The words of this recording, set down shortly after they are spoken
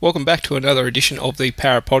Welcome back to another edition of the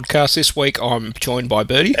Para Podcast. This week I'm joined by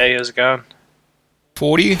Birdie. Hey, how's it going?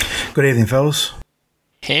 40. Good evening, fellas.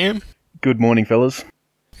 Ham. Good morning, fellas.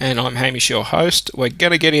 And I'm Hamish, your host. We're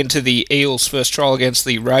going to get into the Eels' first trial against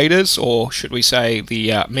the Raiders, or should we say the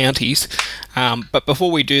Mounties. But before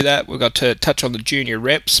we do that, we've got to touch on the junior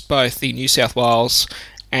reps, both the New South Wales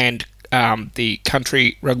and the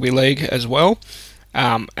Country Rugby League as well.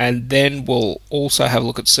 And then we'll also have a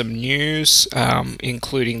look at some news,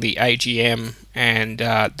 including the AGM and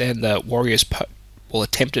then the Warriors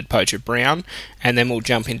attempted poach of Brown, and then we'll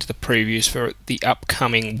jump into the previews for the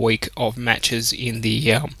upcoming week of matches in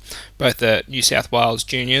the both the New South Wales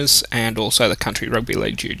juniors and also the Country Rugby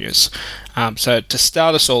League juniors. So to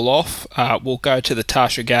start us all off, we'll go to the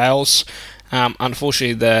Tarsha Gales.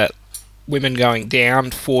 Unfortunately, the women going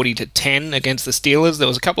down 40-10 against the Steelers. There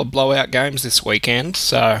was a couple of blowout games this weekend,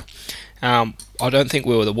 so I don't think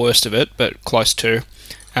we were the worst of it, but close to,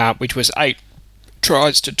 which was 8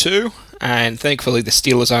 tries to 2, and thankfully the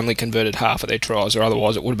Steelers only converted half of their tries, or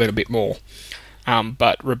otherwise it would have been a bit more.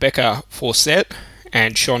 But Rebecca Fawcett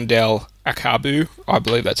and Shondell Akabu, I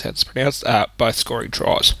believe that's how it's pronounced, both scoring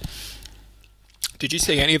tries. Did you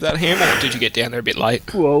see any of that, Ham, or did you get down there a bit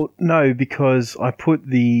late? Well, no, because I put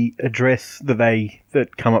the address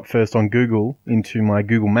that come up first on Google into my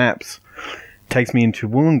Google Maps. It takes me into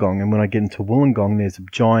Wollongong, and when I get into Wollongong, there's a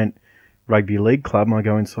giant rugby league club, and I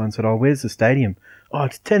go inside and said, "Oh, where's the stadium?" "Oh,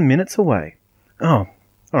 it's 10 minutes away." "Oh,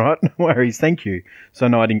 all right, no worries, thank you." So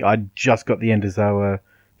no, I didn't. I just got the end as they were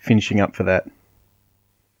finishing up for that.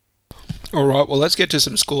 All right, well, let's get to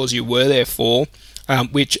some scores you were there for,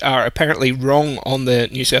 which are apparently wrong on the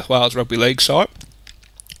New South Wales Rugby League site.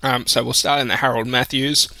 So we'll start in the Harold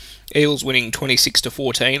Matthews. Eels winning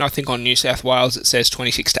 26-14. I think on New South Wales it says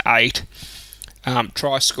 26-8.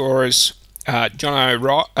 Try scorers, Junior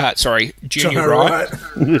Wright.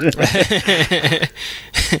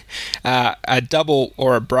 A double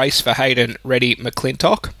or a brace for Hayden Reddy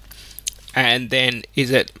McClintock. And then, is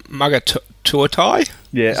it Mugatuatai?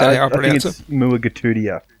 Yeah, is that how I pronounce think it's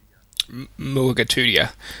Muagatutia.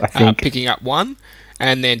 Muagatutia I think. picking up 1.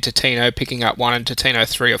 And then Totino picking up 1, and Totino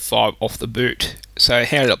 3 of 5 off the boot. So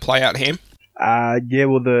how did it play out, Ham? Yeah,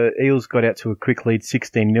 well, the Eels got out to a quick lead,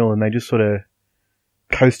 16-0, and they just sort of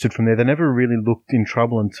coasted from there. They never really looked in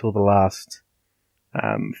trouble until the last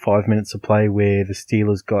 5 minutes of play, where the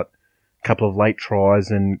Steelers got a couple of late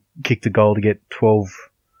tries and kicked a goal to get 12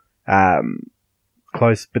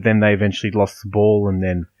 close, but then they eventually lost the ball, and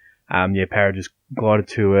then Para just glided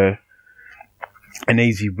to an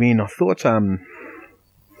easy win. I thought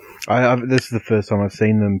this is the first time I've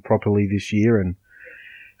seen them properly this year, and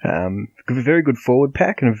a very good forward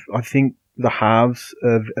pack, and I think the halves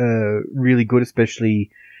are really good,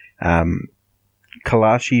 especially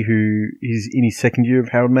Kalashi, who is in his second year of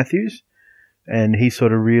Harold Matthews, and he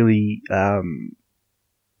sort of really,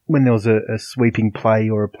 when there was a sweeping play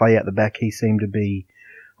or a play out the back, he seemed to be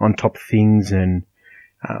on top of things and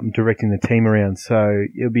directing the team around. So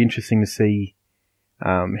it'll be interesting to see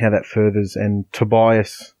how that furthers. And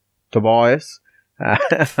Tobias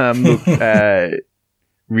looked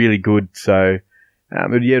really good. So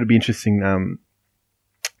it'll be interesting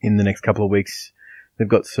in the next couple of weeks. They've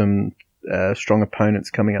got some strong opponents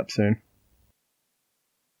coming up soon.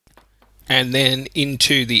 And then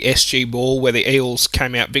into the SG Ball, where the Eels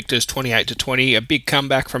came out victors 28-20. A big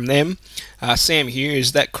comeback from them. Sam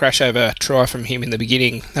Hughes, that crash over try from him in the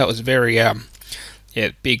beginning, that was very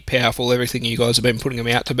big, powerful, everything you guys have been putting him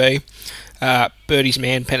out to be. Birdie's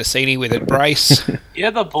man, Penasini, with a brace.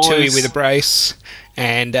 Yeah, the boys. Tui with a brace.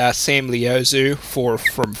 And Sam Leozu, 4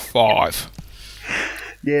 from 5.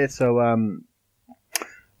 Yeah, so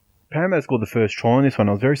Parramatta scored the first try on this one.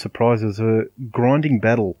 I was very surprised. It was a grinding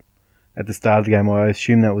battle at the start of the game. I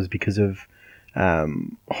assume that was because of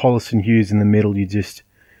Hollis and Hughes in the middle. You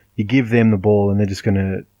give them the ball and they're just going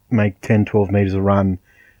to make 10, 12 metres a run.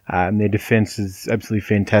 Their defence is absolutely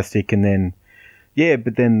fantastic. And then,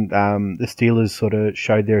 the Steelers sort of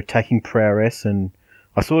showed their attacking prowess, and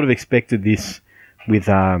I sort of expected this with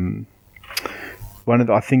one of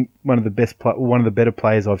the better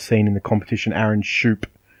players I've seen in the competition, Aaron Shoop.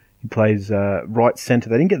 He plays right centre.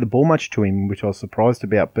 They didn't get the ball much to him, which I was surprised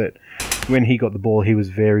about, but when he got the ball, he was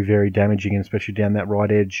very, very damaging, and especially down that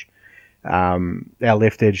right edge. Our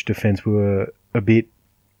left edge defence were a bit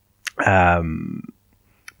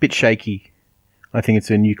shaky. I think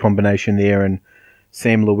it's a new combination there, and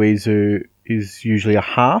Sam Luizu is usually a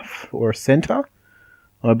half or a centre,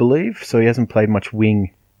 I believe, so he hasn't played much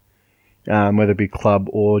wing, whether it be club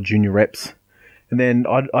or junior reps. And then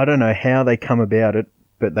I don't know how they come about it.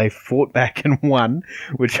 but they fought back and won,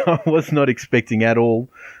 which I was not expecting at all,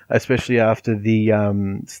 especially after the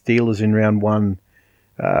Steelers in round one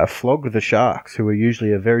flogged the Sharks, who are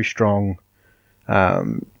usually a very strong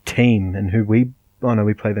team, and who we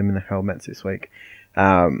play them in the Harold Mats this week.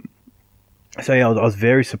 So yeah, I was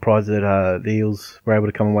very surprised that the Eels were able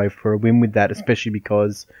to come away for a win with that, especially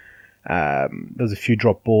because there was a few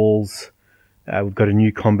drop balls. We've got a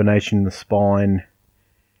new combination in the spine.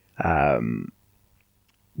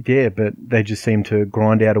 Yeah, but they just seem to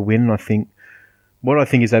grind out a win. And I think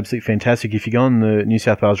is absolutely fantastic. If you go on the New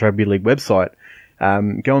South Wales Rugby League website,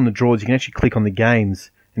 go on the draws, you can actually click on the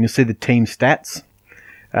games, and you'll see the team stats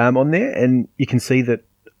on there, and you can see that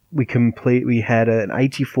we had an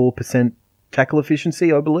 84% tackle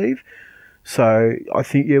efficiency, I believe. So I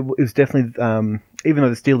think it was definitely, even though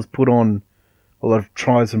the Steelers put on a lot of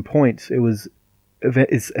tries and points,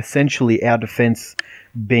 it's essentially our defence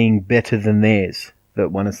being better than theirs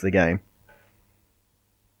that won us the game.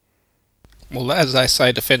 Well, as they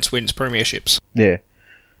say, defence wins premierships. Yeah,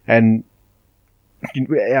 and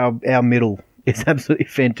our middle is absolutely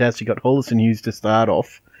fantastic. Got Hollis and Hughes to start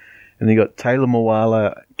off, and then you got Taylor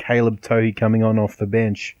Moala, Caleb Tohi coming on off the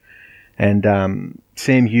bench, and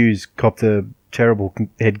Sam Hughes copped a terrible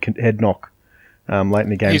head knock late in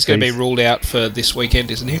the game. He's going to be ruled out for this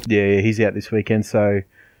weekend, isn't he? Yeah, he's out this weekend. So,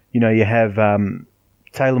 you have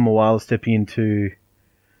Taylor Moala stepping into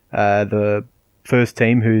the first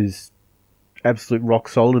team, who's absolute rock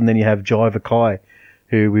solid, and then you have Jai Vakai,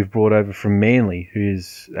 who we've brought over from Manly,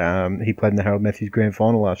 who's he played in the Harold Matthews Grand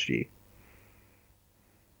Final last year.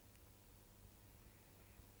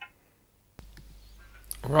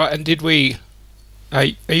 Right, and did we... Are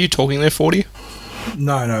you talking there, 40?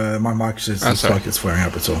 No, my mic just looks like it's flaring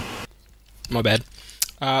up, it's all. My bad.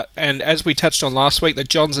 And as we touched on last week, the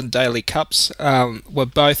Johnson Daily Cups were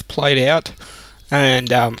both played out, and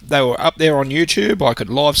they were up there on YouTube. I could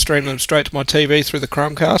live stream them straight to my TV through the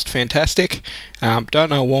Chromecast. Fantastic. Don't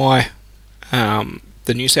know why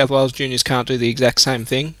the New South Wales juniors can't do the exact same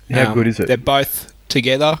thing. How good is it? They're both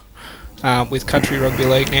together with Country Rugby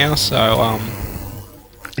League now, so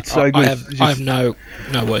it's so good. I have no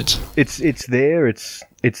words. It's there. It's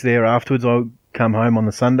there afterwards. I come home on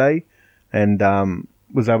the Sunday and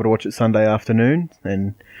was able to watch it Sunday afternoon,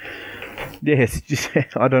 and yes, just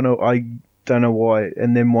I don't know why.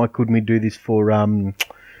 And then why couldn't we do this for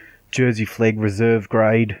Jersey Flegg reserve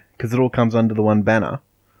grade? Because it all comes under the one banner.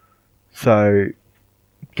 So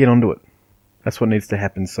get onto it. That's what needs to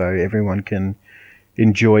happen, so everyone can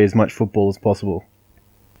enjoy as much football as possible.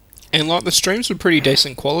 And like the streams were pretty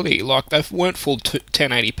decent quality. Like they weren't full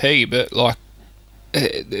 1080p, but like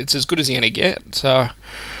it's as good as you're gonna get. So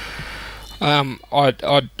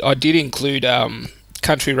I did include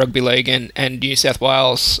Country Rugby League and New South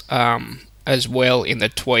Wales as well in the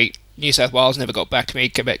tweet. New South Wales never got back to me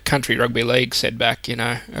about Country Rugby League. Said back,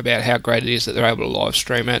 about how great it is that they're able to live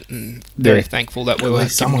stream it, and very thankful that we were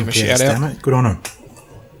giving them a shout out. Good on them.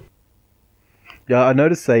 Yeah, I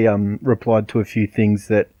noticed they replied to a few things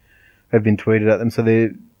that have been tweeted at them. So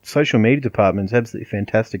their social media department is absolutely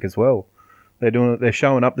fantastic as well. They're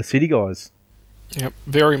showing up the city guys. Yep,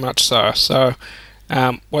 very much so. So,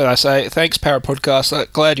 what I say, thanks Para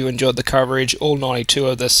Podcast. Glad you enjoyed the coverage. All 92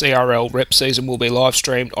 of the CRL rep season will be live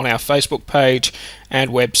streamed on our Facebook page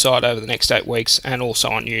and website over the next 8 weeks, and also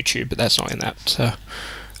on YouTube, but that's not in that. So,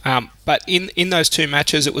 but in those two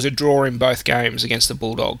matches, it was a draw in both games against the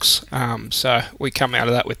Bulldogs. So we come out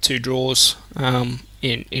of that with 2 draws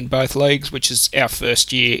in both leagues, which is our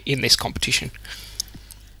first year in this competition.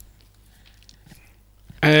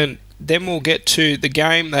 And then we'll get to the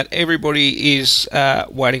game that everybody is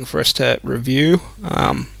waiting for us to review.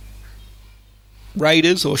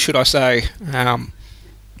 Raiders, or should I say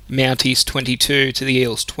Mounties 22 to the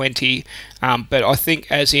Eels 20. But I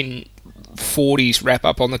think as in 40's wrap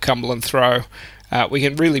up on the Cumberland throw, we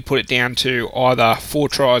can really put it down to either 4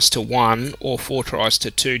 tries to 1 or 4 tries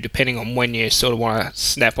to 2, depending on when you sort of want to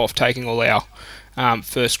snap off taking all our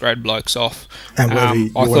first grade blokes off. And whether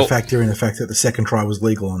you want to factor in the fact that the second try was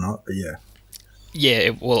legal or not, but yeah.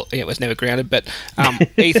 Yeah, it was never grounded, but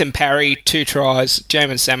Ethan Parry, 2 tries,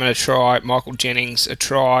 Jamin Salmon a try, Michael Jennings a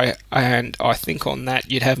try, and I think on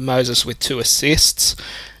that you'd have Moses with 2 assists.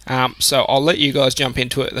 So I'll let you guys jump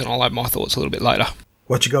into it, then I'll have my thoughts a little bit later.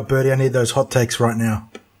 What you got, Bertie? I need those hot takes right now.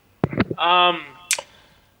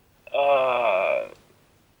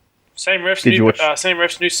 Same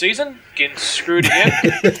refs new season, getting screwed again.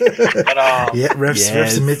 But,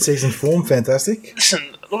 refs in mid-season form, fantastic.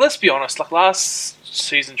 Listen, let's be honest. Like last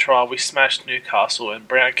season trial, we smashed Newcastle, and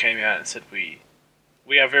Brown came out and said we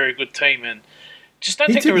are a very good team, and just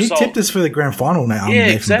don't take the result. He tipped us for the grand final now. Yeah,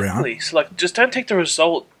 exactly. Brown. So just don't take the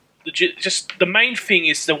result. Just the main thing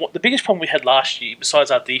is the biggest problem we had last year,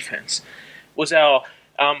 besides our defense, was our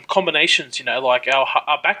combinations. Like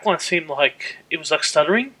our backline seemed like it was like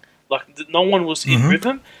stuttering. Like no one was in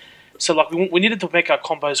rhythm. So like we needed to make our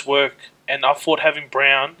combos work. And I thought having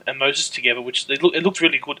Brown and Moses together, which it looked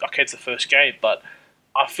really good. Okay, it's the first game, but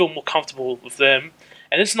I feel more comfortable with them.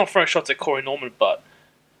 And it's not throwing shots at Corey Norman, but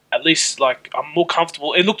at least like I'm more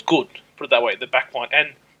comfortable. It looked good, put it that way, the back line.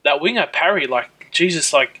 And that winger, Parry, like,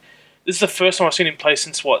 Jesus, like, this is the first time I've seen him play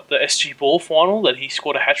since, the SG Ball final that he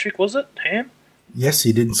scored a hat-trick, was it, Ham? Yes,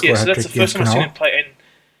 he didn't score a hat-trick. So that's the first time I've seen him play. And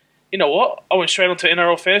you know what? I went straight onto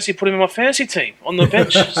NRL Fantasy, put him in my fantasy team on the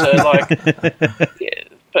bench. So, like, yeah.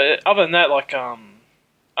 But other than that, like,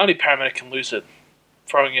 only Parramatta can lose it,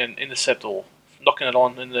 throwing an intercept or knocking it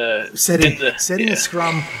on in the setting a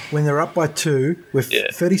scrum when they're up by 2 with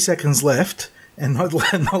 30 seconds left and not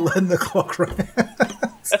letting the clock run.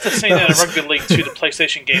 That's a scene out of Rugby League 2, the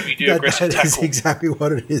PlayStation game. You do aggressive tackle. That is exactly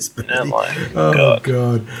what it is. Oh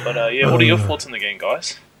God! But what are your thoughts on the game,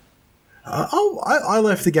 guys? I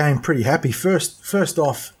left the game pretty happy. First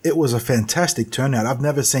off, it was a fantastic turnout. I've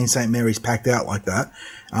never seen St. Mary's packed out like that.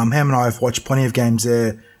 Ham and I have watched plenty of games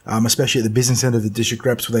there, especially at the business end of the district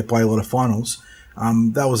reps where they play a lot of finals.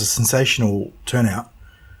 That was a sensational turnout.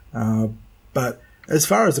 But as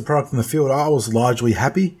far as the product in the field, I was largely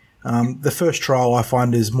happy. The first trial I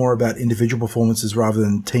find is more about individual performances rather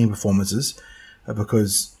than team performances,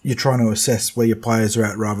 because you're trying to assess where your players are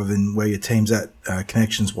at rather than where your team's at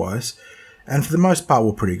connections-wise. And for the most part,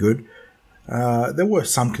 we're pretty good. There were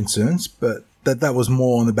some concerns, but that was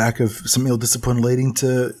more on the back of some ill-discipline leading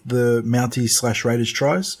to the Mounties/Raiders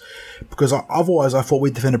tries, because otherwise I thought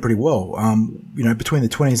we defended pretty well. Between the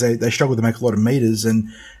 20s, they struggled to make a lot of meters, and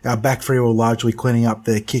our back three were largely cleaning up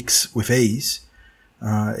their kicks with ease,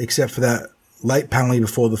 except for that late penalty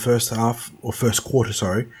before the first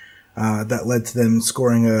quarter, that led to them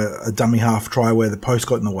scoring a dummy half try where the post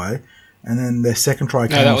got in the way. And then their second try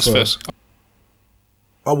came... No, that was first.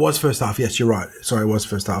 Oh, it was first half. Yes, you're right. Sorry, it was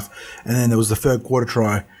first half. And then there was the third quarter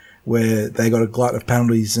try where they got a glut of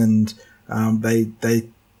penalties and they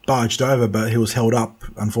barged over, but he was held up.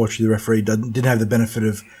 Unfortunately, the referee didn't have the benefit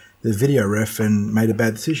of the video ref and made a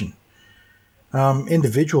bad decision.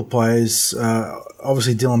 Individual players,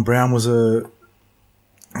 obviously Dylan Brown was an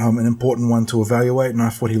important one to evaluate, and I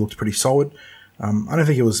thought he looked pretty solid. I don't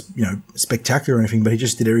think it was spectacular or anything, but he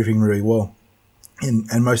just did everything really well.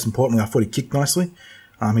 And most importantly, I thought he kicked nicely.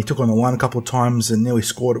 He took on the line a couple of times and nearly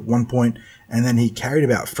scored at one point, and then he carried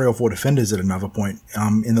about 3 or 4 defenders at another point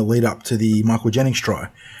in the lead up to the Michael Jennings try.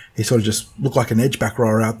 He sort of just looked like an edge back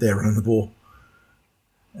rower out there running the ball.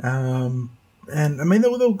 And I mean,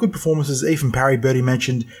 there were good performances. Ethan Parry, Bertie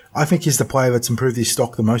mentioned, I think he's the player that's improved his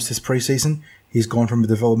stock the most this preseason. He's gone from a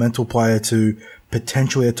developmental player to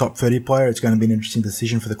potentially a top 30 player. It's going to be an interesting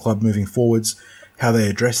decision for the club moving forwards, how they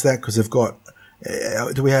address that, because they've got...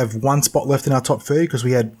 do we have one spot left in our top 30? Because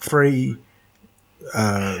we had 3... is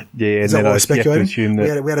that what we're speculating? We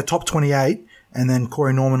had a top 28, and then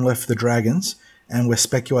Corey Norman left for the Dragons, and we're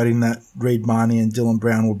speculating that Reid Marnie and Dylan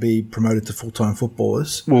Brown will be promoted to full-time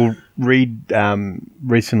footballers. Well, Reid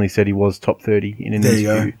recently said he was top 30 in an interview.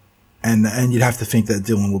 There you go. And you'd have to think that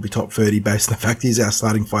Dylan will be top 30 based on the fact he's our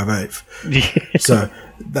starting 5'8". Yeah. So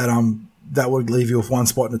that would leave you with one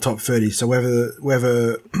spot in the top 30. So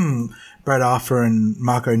whether Brad Arthur and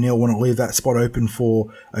Mark O'Neill want to leave that spot open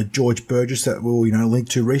for a George Burgess that we'll link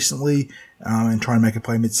to recently and try and make a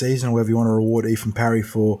play mid-season, or whether you want to reward Ethan Parry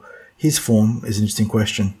for his form is an interesting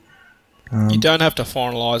question. You don't have to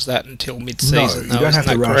finalise that until mid-season. No, you don't have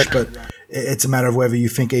to rush, but it's a matter of whether you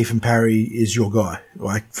think Ethan Parry is your guy,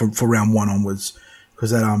 like for round 1 onwards,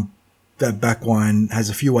 because that back line has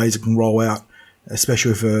a few ways it can roll out,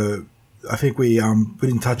 especially if I think we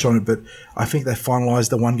didn't touch on it, but I think they finalised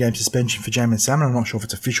the 1-game suspension for Jamin Salmon. I'm not sure if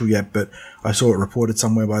it's official yet, but I saw it reported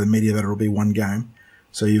somewhere by the media that it'll be 1 game.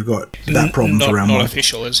 So you've got that problem for round 1. Not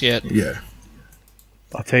official as yet. Yeah.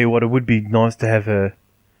 I'll tell you what, it would be nice to have a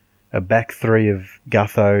back 3 of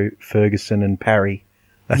Gutho, Ferguson and Parry.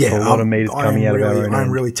 That's a lot of meters coming out of our own I'm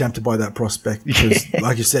end. really tempted by that prospect because,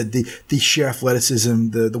 like you said, the sheer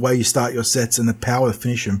athleticism, the way you start your sets and the power to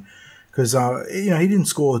finish them. Because, he didn't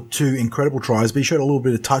score 2 incredible tries, but he showed a little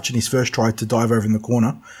bit of touch in his first try to dive over in the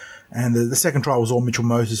corner. And the second try was all Mitchell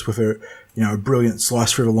Moses with a brilliant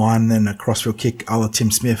slice through the line and then a crossfield kick a la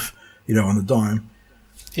Tim Smith, on the dime.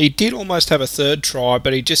 He did almost have a third try,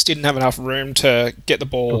 but he just didn't have enough room to get the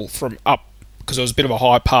ball from up because it was a bit of a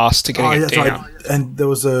high pass to getting it that's down. right. And there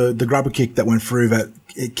was the grubber kick that went through that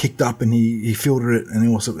it kicked up, and he fielded it,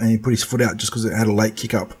 and he put his foot out just because it had a late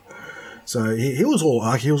kick up. So he was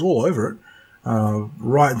all over it,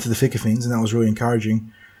 right into the thick of things, and that was really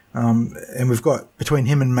encouraging. And we've got between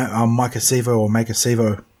him and Mike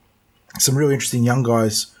Acevo, some really interesting young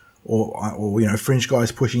guys or fringe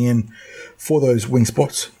guys pushing in for those wing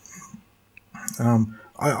spots.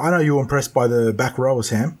 I know you were impressed by the back rowers,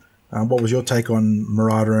 Ham. What was your take on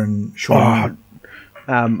Murata and Sean?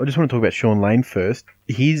 I just want to talk about Sean Lane first.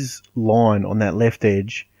 His line on that left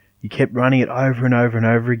edge, he kept running it over and over and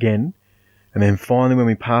over again. And then finally, when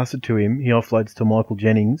we pass it to him, he offloads to Michael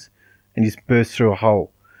Jennings and just bursts through a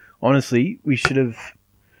hole. Honestly, we should have...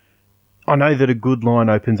 I know that a good line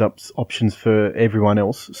opens up options for everyone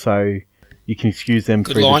else, so you can excuse them.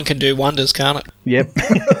 Good line can do wonders, can't it? Yep.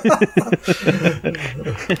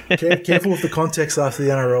 Careful with the context after the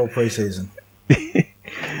NRL preseason.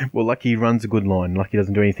 Well, Lucky he runs a good line. Lucky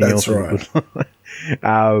doesn't do anything else. That's with a good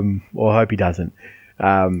line. Or I hope he doesn't.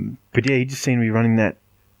 But yeah, he just seemed to be running that.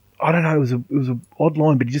 I don't know. It was an odd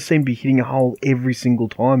line, but he just seemed to be hitting a hole every single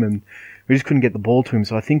time, and we just couldn't get the ball to him.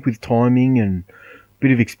 So I think with timing and a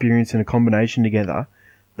bit of experience and a combination together,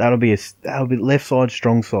 that'll be left side,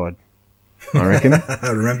 strong side. I reckon.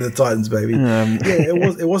 Remember the Titans, baby.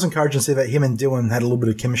 It was encouraging to see that him and Dylan had a little bit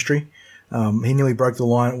of chemistry. He nearly broke the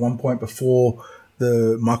line at one point before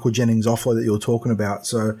the Michael Jennings offload that you were talking about.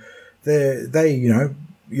 So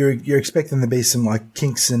you're expecting there to be some like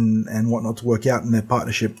kinks and whatnot to work out in their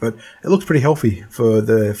partnership, but it looks pretty healthy for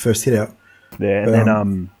the first hit out. Yeah, and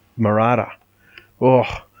then Murata. Oh,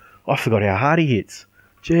 I forgot how hard he hits.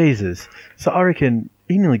 Jesus. So I reckon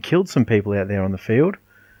he nearly killed some people out there on the field.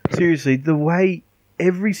 Seriously, the way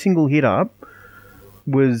every single hit up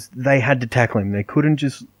was they had to tackle him. They couldn't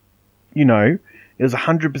just, it was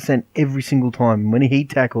 100% every single time. When he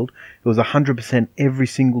tackled, it was 100% every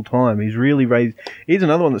single time. He's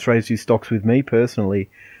another one that's raised his stocks with me personally.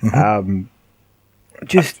 Mm-hmm.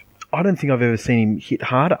 I don't think I've ever seen him hit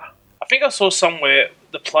harder. I think I saw somewhere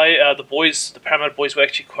the Parramatta boys were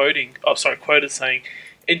actually quoted saying,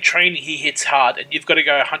 in training he hits hard and you've got to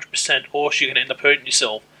go 100% or you're going to end up hurting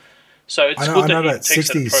yourself. So it's good that he takes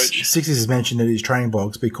that approach. 60s is mentioned in his training blogs.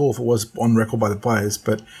 It'd be cool if it was on record by the players.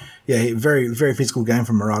 But yeah, very, very physical game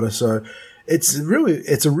from Murata. So it's a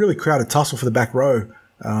really crowded tussle for the back row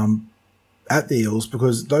at the Eels,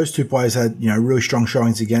 because those two players had really strong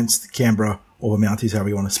showings against Canberra, or the Mounties, however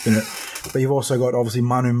you want to spin it. But you've also got obviously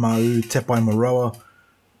Manu Ma'u, Tepai Moroa,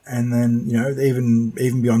 and then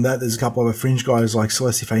even beyond that, there's a couple of other fringe guys like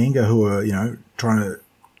Celeste Fainga who are trying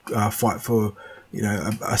to fight for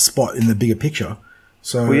a spot in the bigger picture.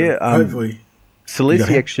 So hopefully,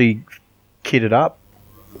 Celeste actually kitted up,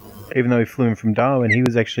 even though he flew in from Darwin. He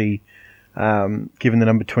was actually given the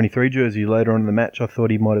number 23 jersey later on in the match. I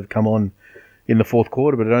thought he might have come on in the fourth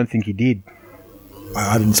quarter, but I don't think he did.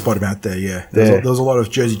 I didn't spot him out there. Yeah, there was a lot of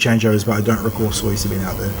jersey changeovers, but I don't recall Celeste being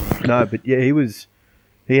out there. No, but yeah,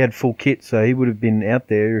 he had full kit, so he would have been out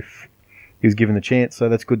there if he was given the chance. So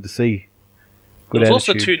that's good to see. There was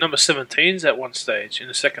also two number 17s at one stage in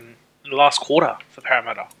the last quarter for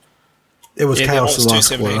Parramatta. It was chaos the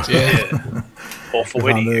last quarter. Yeah. Or for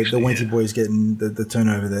winning. The Wenty boys getting the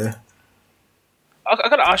turnover there. I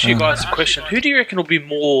got to ask you guys a question. Who do you reckon will be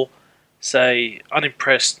more, say,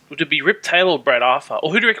 unimpressed? Would it be Rip Taylor or Brad Arthur?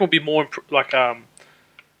 Or who do you reckon will be more,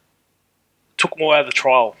 took more out of the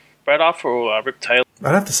trial? Brad Arthur or Rip Taylor?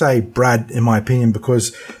 I'd have to say Brad, in my opinion,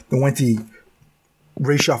 because the Wenty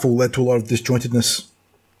reshuffle led to a lot of disjointedness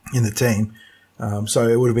in the team. So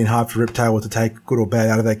it would have been hard for Rip Taylor to take good or bad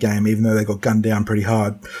out of that game, even though they got gunned down pretty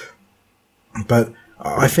hard. But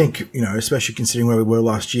I think, especially considering where we were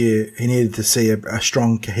last year, he needed to see a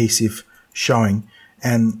strong, cohesive showing.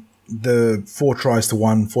 And the 4 tries to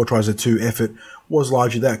 1, 4 tries to 2 effort was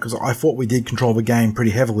largely that, because I thought we did control the game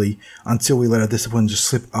pretty heavily until we let our discipline just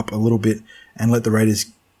slip up a little bit and let the Raiders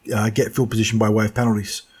get field position by way of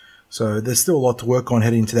penalties. So there's still a lot to work on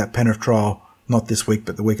heading into that Penrith trial, not this week,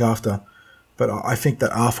 but the week after. But I think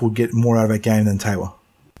that Arthur would get more out of that game than Taylor.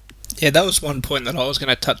 Yeah, that was one point that I was going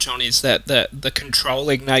to touch on, is that the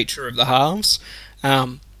controlling nature of the halves.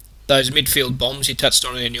 Those midfield bombs you touched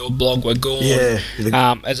on in your blog were gone,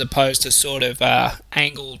 as opposed to sort of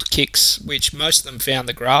angled kicks, which most of them found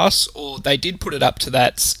the grass, or they did put it up to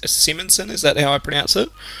that Simonson, is that how I pronounce it?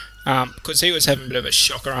 Because he was having a bit of a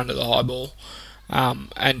shocker under the high ball.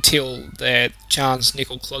 Until their Chance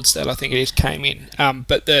Nickel Clodstad, I think it is, came in.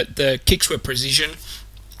 But the kicks were precision.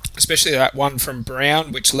 especially that one from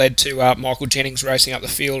Brown, which led to Michael Jennings racing up the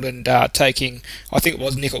field and taking, I think it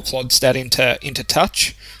was Nickel Clodstad into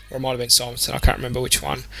touch, or it might have been Simonson, I can't remember which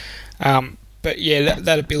one. But yeah,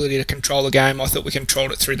 that ability to control the game, I thought we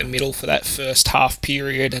controlled it through the middle for that first half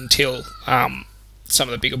period until some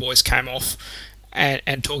of the bigger boys came off.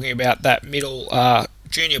 And talking about that middle,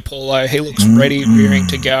 Junior Paulo, he looks ready, rearing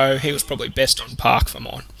to go. He was probably best on park for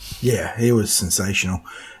mine. Yeah, he was sensational.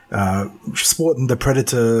 Sporting the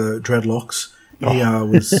Predator dreadlocks,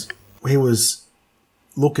 he was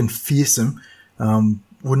looking fearsome.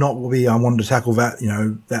 Would not be wanted to tackle that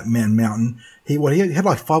that man mountain. He had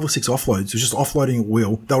like 5 or 6 offloads. It was just offloading at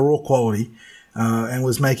will. They were all quality, and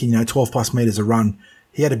was making 12 plus meters a run.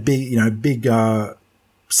 He had a big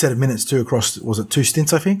set of minutes too across. Was it 2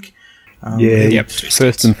 stints? I think.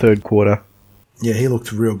 First and third quarter. Yeah, he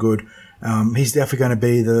looked real good. He's definitely going to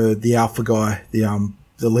be the alpha guy,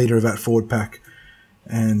 the leader of that forward pack,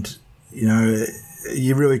 and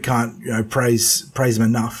you really can't praise him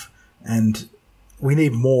enough. And we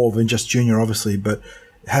need more than just Junior, obviously, but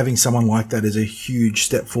having someone like that is a huge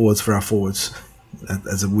step forwards for our forwards.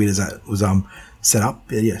 As weird as that was set up,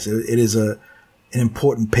 yes, it is an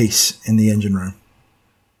important piece in the engine room.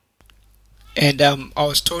 And I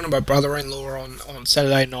was talking to my brother-in-law on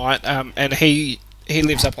Saturday night, and he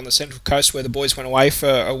lives up on the Central Coast where the boys went away for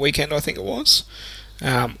a weekend, I think it was.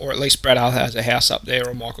 Or at least Brad Arthur has a house up there,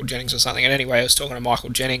 or Michael Jennings or something. And anyway, I was talking to Michael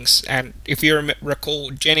Jennings, and if you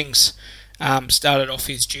recall, Jennings started off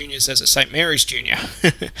his juniors as a St Mary's junior,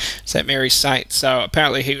 St Mary's Saint. So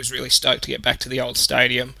apparently he was really stoked to get back to the old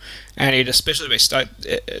stadium, and he'd especially be stoked.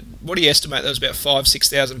 What do you estimate? There was about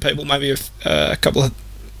 5,000-6,000 people, maybe a couple of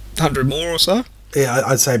hundred more or so. Yeah,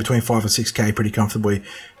 I'd say between 5 and 6K pretty comfortably,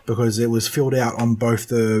 because it was filled out on both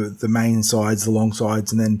the main sides, the long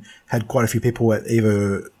sides, and then had quite a few people at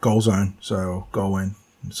either goal zone, so goal in.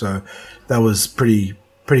 So that was pretty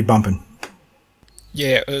bumping.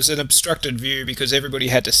 Yeah, it was an obstructed view because everybody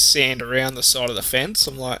had to stand around the side of the fence.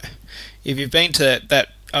 I'm like, if you've been to that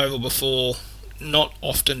oval before, not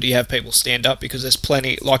often do you have people stand up because there's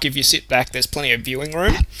plenty. Like if you sit back, there's plenty of viewing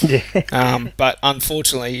room. Yeah. But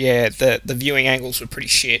unfortunately, yeah, the viewing angles were pretty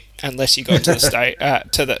shit unless you got to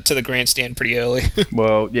the to the grandstand pretty early.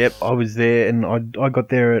 Well, yep, I was there, and I got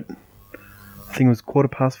there at, I think it was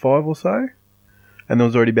 5:15 or so, and there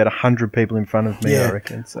was already about 100 people in front of me. Yeah. I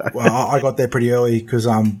reckon. So. Well, I got there pretty early because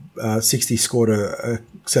 60 scored a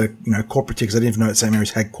set of corporate tickets. I didn't even know that St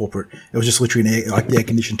Mary's had corporate. It was just literally the air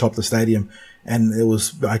conditioned top of the stadium, and it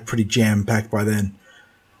was pretty jam packed by then.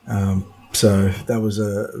 So that was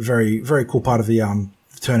a very, very cool part of the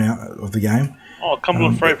turnout of the game. Oh,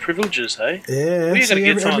 Cumberland Pro privileges, hey? Yeah, We're going to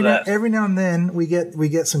get some of that. Every now and then we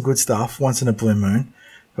get some good stuff once in a blue moon,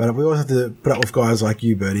 but we always have to put up with guys like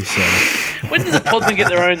you, Bertie. So when does the Podman get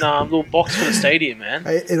their own little box for the stadium, man?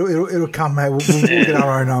 it'll come, mate. We'll get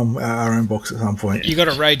our own box at some point. You got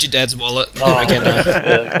to raid your dad's wallet. Oh,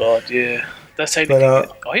 God, yeah. That's how he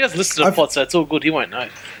doesn't listen to the pod, so it's all good. He won't know.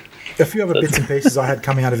 A few other bits and pieces I had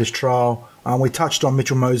coming out of his trial. We touched on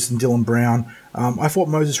Mitchell Moses and Dylan Brown. I thought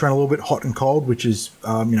Moses ran a little bit hot and cold, which is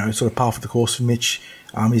sort of par for the course for Mitch.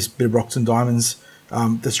 He's a bit of rocks and diamonds.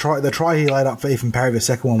 The try he laid up for Ethan Parry, the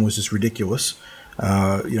second one, was just ridiculous.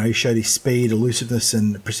 He showed his speed, elusiveness,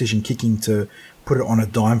 and precision kicking to put it on a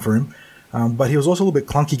dime for him. But he was also a little bit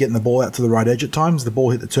clunky getting the ball out to the right edge at times. The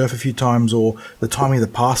ball hit the turf a few times, or the timing of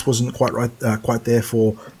the pass wasn't quite there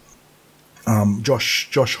for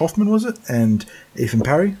Josh Hoffman, was it, and Ethan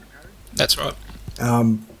Parry. That's right.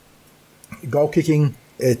 Goal kicking,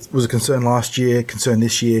 it was a concern last year, concern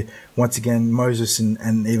this year. Once again, Moses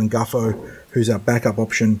and even Guffo, who's our backup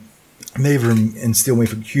option, neither of them instill me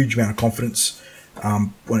with a huge amount of confidence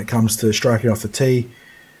when it comes to striking off the tee.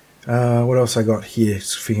 What else I got here?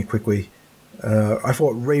 Just thinking quickly. I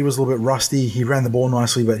thought Reid was a little bit rusty. He ran the ball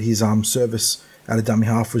nicely, but his service out of dummy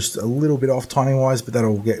half was a little bit off timing-wise, but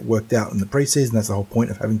that'll get worked out in the preseason. That's the whole point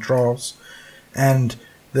of having trials. And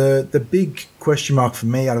the big question mark for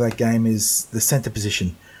me out of that game is the centre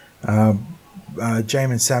position.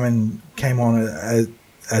 Jamin Salmon came on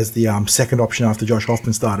as the second option after Josh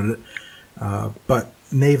Hoffman started it, but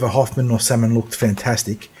neither Hoffman nor Salmon looked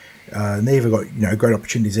fantastic. Neither got great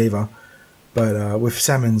opportunities either. But with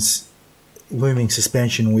Salmon's looming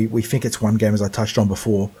suspension, we think it's one game, as I touched on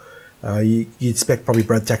before. You'd expect probably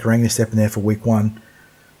Brad Takaranga to step in there for week one,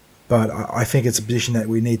 but I think it's a position that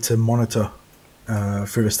we need to monitor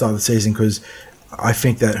through the start of the season, because I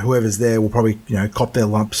think that whoever's there will probably cop their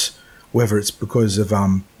lumps, whether it's because of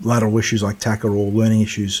lateral issues like Tacker or learning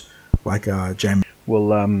issues like James.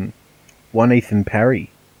 Well, one Ethan Parry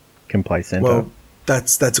can play centre. Well,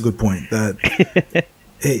 that's a good point. That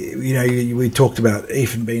we talked about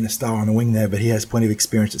Ethan being a star on the wing there, but he has plenty of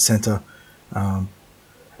experience at centre.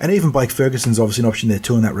 And even Blake Ferguson's obviously an option there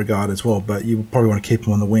too in that regard as well, but you probably want to keep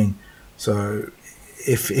him on the wing. So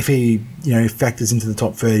if he factors into the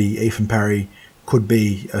top 30, Ethan Parry could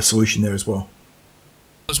be a solution there as well.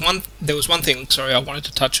 There was one thing, I wanted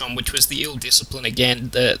to touch on, which was the ill discipline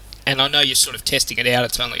again. And I know you're sort of testing it out,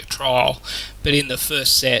 it's only a trial, but in the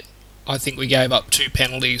first set, I think we gave up 2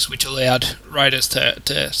 penalties, which allowed Raiders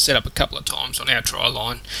to set up a couple of times on our try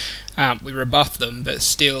line. We rebuffed them, but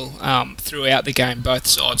still, throughout the game, both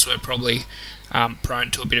sides were probably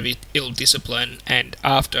prone to a bit of ill discipline. And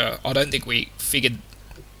after, I don't think we figured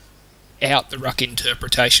out the ruck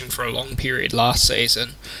interpretation for a long period last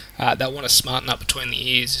season. They want to smarten up between the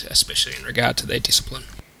ears, especially in regard to their discipline.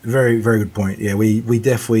 Very, very good point. Yeah, we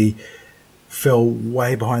definitely fell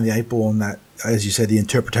way behind the 8 ball on that, as you said, the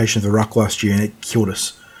interpretation of the ruck last year, and it killed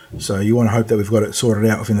us. So you want to hope that we've got it sorted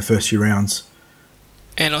out within the first few rounds.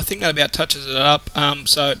 And I think that about touches it up.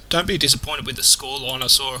 So don't be disappointed with the scoreline. I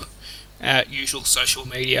saw our usual social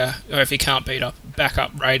media, or if you can't back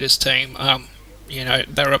up Raiders team,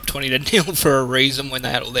 they were up 20-0 for a reason when they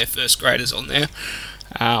had all their first graders on there.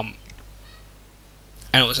 And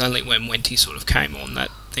it was only when Wenty sort of came on that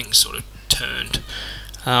things sort of turned.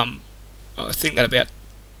 I think that about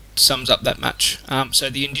sums up that match. So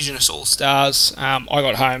the Indigenous All-Stars, I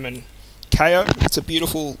got home and KO, it's a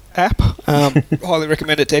beautiful app. Highly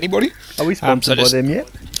recommend it to anybody. Are we sponsored by them yet?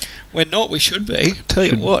 We're not, we should be. Tell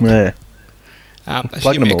you what. Yeah. They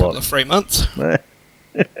give me a couple of free months. But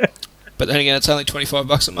then again, it's only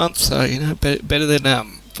 $25 a month, so better than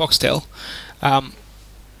Foxtel.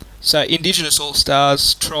 So Indigenous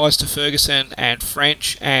All-Stars tries to Ferguson and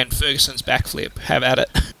French, and Ferguson's backflip. Have at it.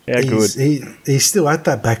 Yeah, good. He's still at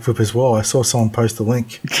that backflip as well. I saw someone post a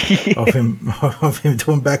link of him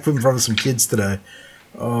doing backflip in front of some kids today.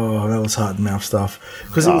 Oh, that was heart and mouth stuff.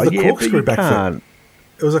 Because it was the corkscrew backflip.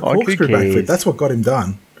 It was a corkscrew backflip. That's what got him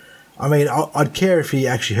done. I mean, I'd care if he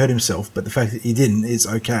actually hurt himself, but the fact that he didn't is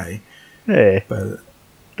okay. Yeah, but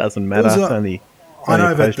doesn't matter. It's only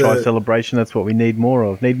a post-try celebration. That's what we need more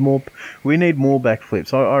of. We need more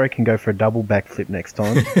backflips. I reckon go for a double backflip next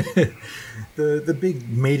time. The big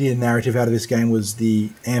media narrative out of this game was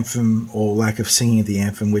the anthem or lack of singing of the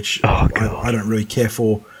anthem, which I don't really care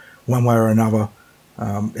for one way or another.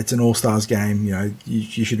 It's an All-Stars game. You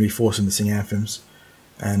shouldn't be forcing to sing anthems.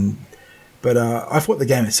 But I thought the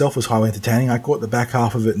game itself was highly entertaining. I caught the back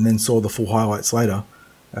half of it and then saw the full highlights later.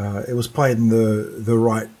 It was played in the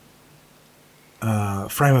right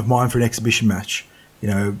frame of mind for an exhibition match.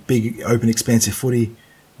 Big, open, expansive footy.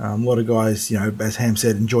 A lot of guys, as Ham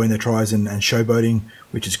said, enjoying their tries and showboating,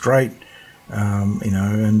 which is great.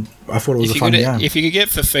 And I thought it was a fun game. If you could get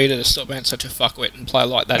Fafita to stop being such a fuckwit and play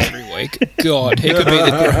like that every week, God, he could be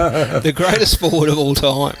the greatest forward of all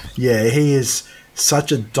time. Yeah, he is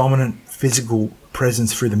such a dominant physical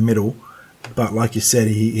presence through the middle. But like you said,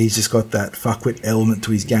 he's just got that fuckwit element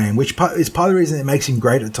to his game, which is part of the reason it makes him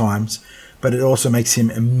great at times, but it also makes him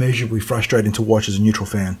immeasurably frustrating to watch as a neutral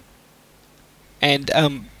fan. And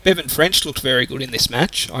Bevan French looked very good in this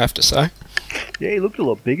match, I have to say. Yeah, he looked a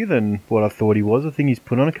lot bigger than what I thought he was. I think he's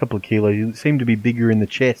put on a couple of kilos. He seemed to be bigger in the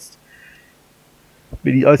chest.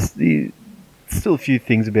 But still a few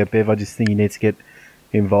things about Bev. I just think he needs to get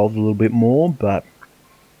involved a little bit more. But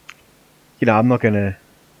I'm not going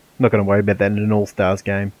to worry about that in an All-Stars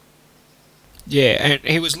game. Yeah, and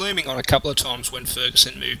he was looming on a couple of times when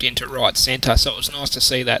Ferguson moved into right centre, so it was nice to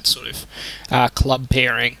see that sort of club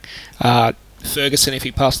pairing. Ferguson, if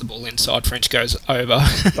he passed the ball inside, French goes over.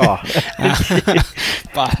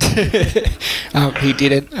 But he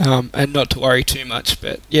didn't, and not to worry too much.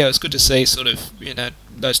 But yeah, it was good to see sort of,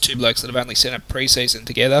 those two blokes that have only set up pre-season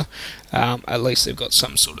together. At least they've got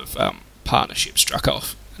some sort of partnership struck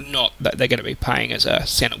off. Not that they're going to be paying as a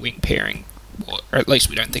centre wing pairing, or at least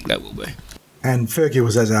we don't think they will be. And Fergie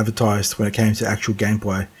was as advertised when it came to actual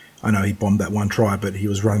gameplay. I know he bombed that one try, but he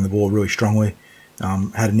was running the ball really strongly.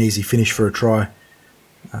 Had an easy finish for a try.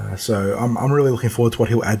 So I'm really looking forward to what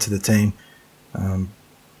he'll add to the team.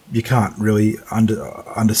 You can't really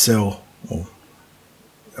undersell or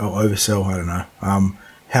oversell, I don't know,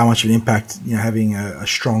 how much of an impact having a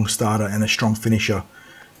strong starter and a strong finisher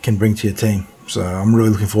can bring to your team. So I'm really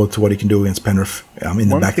looking forward to what he can do against Penrith in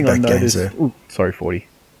the back-to-back games there. Sorry, 40.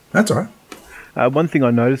 That's all right. One thing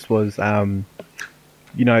I noticed was, we're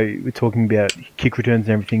talking about kick returns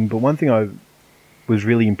and everything, but one thing I was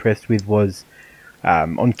really impressed with was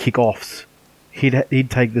on kick-offs, he'd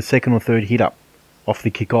take the second or third hit up off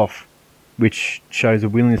the kick-off, which shows a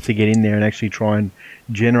willingness to get in there and actually try and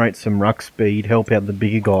generate some ruck speed, help out the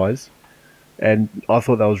bigger guys. And I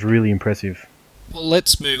thought that was really impressive. Well,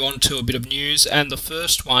 let's move on to a bit of news, and the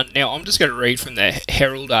first one. Now, I'm just going to read from the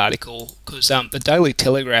Herald article because the Daily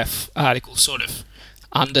Telegraph article sort of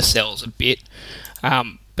undersells a bit.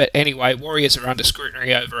 But anyway, Warriors are under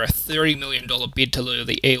scrutiny over a $30 million bid to lure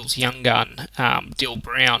the Eels' young gun, Dill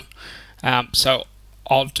Brown. So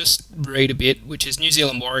I'll just read a bit, which is New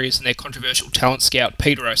Zealand Warriors and their controversial talent scout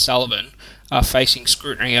Peter O'Sullivan are facing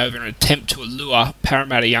scrutiny over an attempt to allure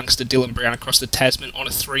Parramatta youngster Dylan Brown across the Tasman on a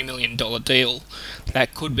 $3 million deal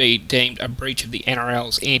that could be deemed a breach of the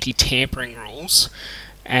NRL's anti-tampering rules.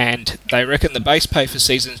 And they reckon the base pay for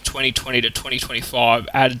seasons 2020 to 2025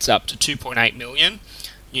 adds up to $2.8 million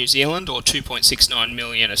New Zealand or $2.69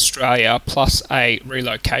 million Australia, plus a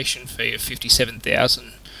relocation fee of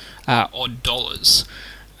 $57,000 odd dollars.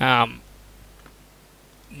 Now,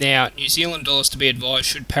 New Zealand dollars to be advised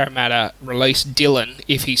should Parramatta release Dylan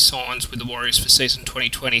if he signs with the Warriors for season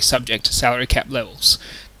 2020 subject to salary cap levels.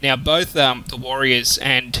 Now, both the Warriors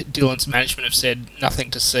and Dylan's management have said nothing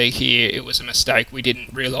to see here. It was a mistake. We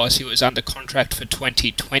didn't realise he was under contract for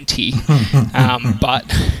 2020. But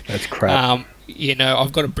that's crap.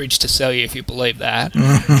 I've got a bridge to sell you if you believe that.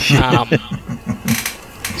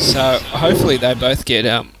 So hopefully they both get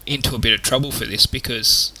into a bit of trouble for this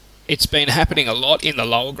because it's been happening a lot in the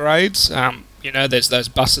lower grades. There's those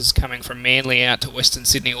buses coming from Manly out to Western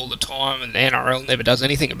Sydney all the time, and the NRL never does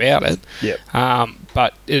anything about it. Yep.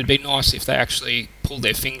 But it'd be nice if they actually pulled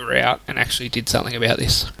their finger out and actually did something about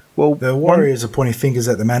this. Well, the Warriors are pointing fingers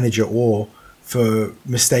at the manager Orr for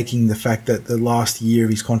mistaking the fact that the last year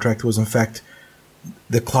of his contract was in fact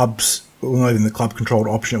the club's, well, not even the club-controlled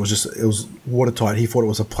option. It was watertight. He thought it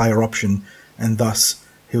was a player option, and thus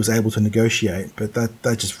he was able to negotiate. But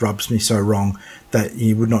that just rubs me so wrong that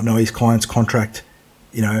he would not know his client's contract,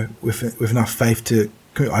 with enough faith to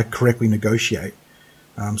correctly negotiate.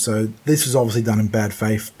 So this was obviously done in bad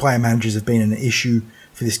faith. Player managers have been an issue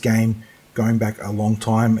for this game going back a long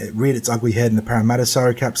time. It reared its ugly head in the Parramatta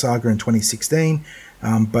salary cap saga in 2016.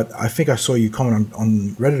 But I think I saw you comment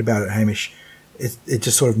on Reddit about it, Hamish. It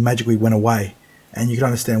just sort of magically went away. And you can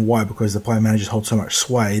understand why, because the player managers hold so much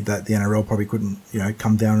sway that the NRL probably couldn't,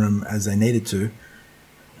 come down on them as they needed to.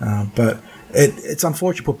 But it's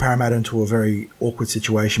unfortunate to put Parramatta into a very awkward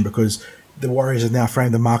situation because the Warriors have now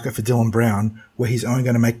framed the market for Dylan Brown where he's only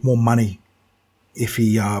going to make more money if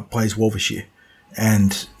he plays well this year.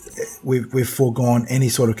 And we've foregone any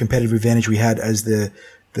sort of competitive advantage we had as the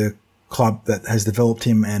club that has developed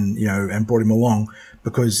him and brought him along,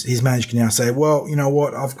 because his manager can now say, well, you know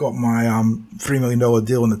what, I've got my $3 million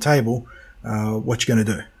deal on the table. What you going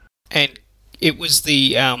to do? And it was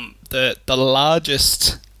the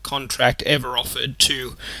largest contract ever offered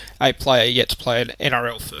to a player yet to play an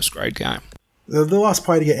NRL first grade game. The last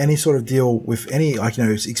player to get any sort of deal with any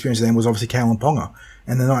experience with them was obviously Kalen Ponga,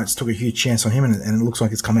 and the Knights took a huge chance on him, and it looks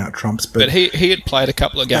like it's coming out trumps. But he had played a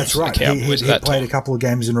couple of games. That's right. He played a couple of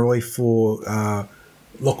games in relief for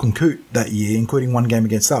Lachlan Coote that year, including one game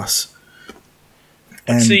against us.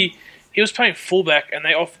 And see, he was playing fullback, and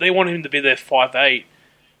they wanted him to be their 5'8".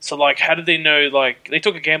 So, how did they know? They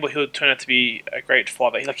took a gamble he would turn out to be a great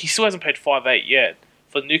 5'8". He still hasn't played 5'8" yet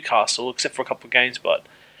for Newcastle, except for a couple of games. But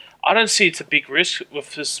I don't see it's a big risk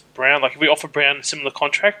with this Brown. If we offer Brown a similar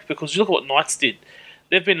contract, because you look at what Knights did.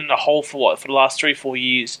 They've been in the hole for the last 3-4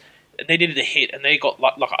 years. And they needed a hit, and they got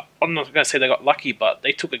I'm not going to say they got lucky, but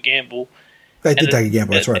they took a gamble. They did take a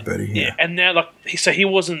gamble. That's right, Bertie. Yeah. And now, he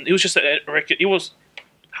wasn't. He was just a record. He was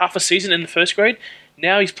half a season in the first grade.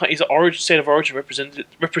 Now he's playing. He's an state of origin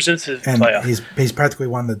representative and player. He's practically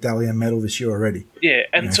won the Dally M medal this year already. Yeah,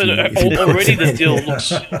 and already the deal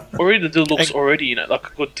looks like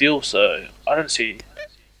a good deal. So I don't see.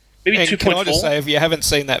 Maybe 2.4. Can I just say, if you haven't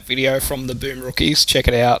seen that video from the Boom Rookies, check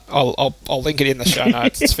it out. I'll link it in the show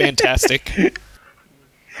notes. It's fantastic.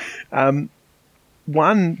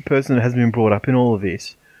 One person that hasn't been brought up in all of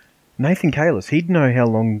this, Nathan Kalis. He'd know how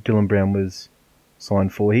long Dylan Brown was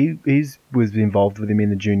signed for. He was involved with him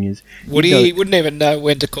in the juniors. He wouldn't even know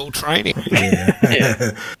when to call training.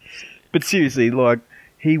 Yeah. But seriously,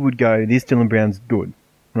 he would go, this Dylan Brown's good,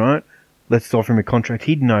 right? Let's offer him a contract.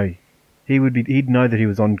 He'd know. He'd know that he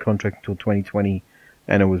was on contract until 2020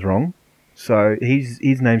 and it was wrong. So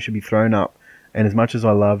his name should be thrown up. And as much as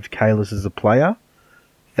I loved Kalis as a player,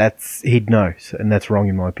 he'd know, and that's wrong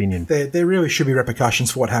in my opinion. There really should be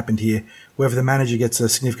repercussions for what happened here. Whether the manager gets a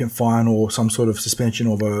significant fine or some sort of suspension,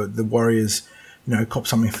 or the Warriors, cop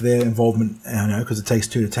something for their involvement, because it takes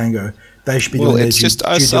two to tango. They should be doing their due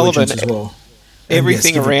diligence as well.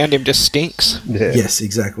 Everything around him just stinks. Yeah. Yes,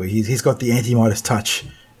 exactly. He's got the anti-Midas touch.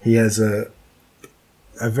 He has a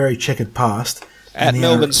very checkered past, at the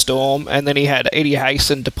Melbourne Storm, and then he had Eddie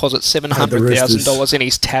Hayson deposit $700,000 in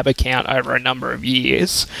his tab account over a number of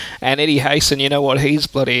years. And Eddie Hayson, you know what he's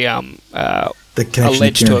bloody the connection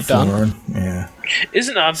alleged to have done? Foreign. Yeah.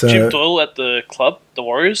 Isn't Jim Doyle at the club, the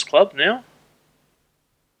Warriors club now?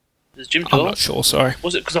 Is Jim Doyle? I'm not sure, sorry.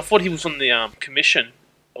 Was it because I thought he was on the commission,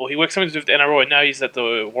 or he worked something to do with the NRL, and now he's at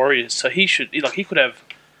the Warriors. So he could have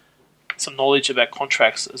some knowledge about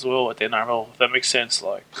contracts as well at the NRL. If that makes sense.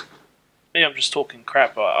 Like, maybe I'm just talking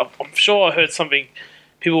crap. But I'm sure I heard something.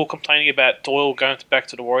 People were complaining about Doyle going back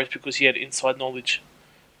to the Warriors because he had inside knowledge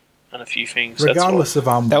and a few things. Regardless of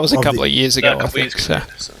that was a couple of years ago, I think.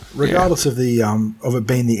 Regardless of the of it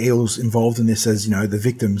being the Eels involved in this as the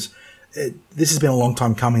victims, this has been a long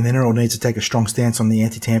time coming. The NRL needs to take a strong stance on the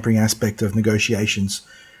anti-tampering aspect of negotiations.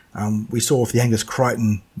 We saw with the Angus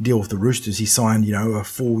Crichton deal with the Roosters, he signed a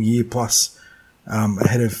full year plus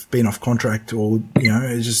ahead of being off contract, or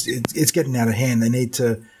it's getting out of hand. They need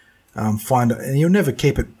to find, and you'll never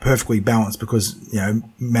keep it perfectly balanced because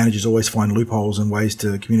managers always find loopholes and ways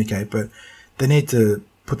to communicate, but they need to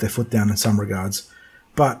put their foot down in some regards.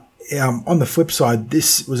 But on the flip side,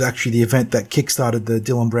 this was actually the event that kickstarted the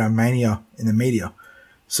Dylan Brown mania in the media.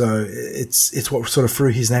 So it's what sort of threw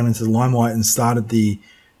his name into the limelight and started the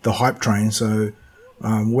hype train. So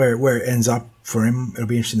where it ends up for him, it'll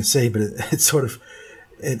be interesting to see. But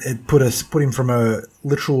it put him from a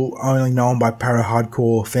literal only known by para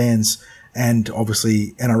hardcore fans and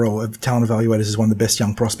obviously NRL talent evaluators as one of the best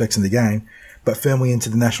young prospects in the game, but firmly into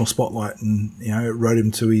the national spotlight, and it rode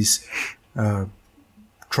him to his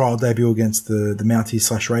trial debut against the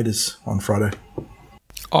Mounties / Raiders on Friday.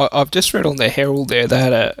 I've just read on the Herald there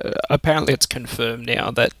that apparently it's confirmed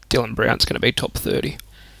now that Dylan Brown's going to be top 30.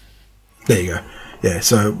 There you go. Yeah,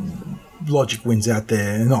 so logic wins out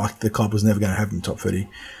there. Not like the club was never going to have him top 30.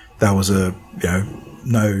 That was a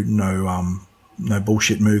no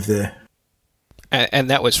bullshit move there. And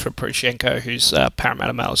that was for Poroshenko, who's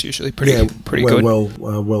Parramatta Mail is usually pretty good.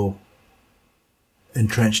 Well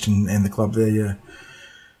entrenched in the club there. Yeah.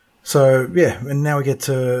 So and now we get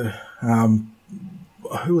to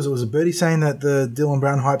who was it? Was it Birdie saying that the Dylan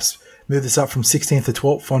Brown hypes moved this up from 16th to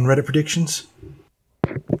 12th on Reddit predictions?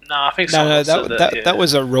 No, I think that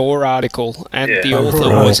was a Raw article, and the author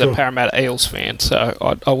was a Parramatta Eels fan, so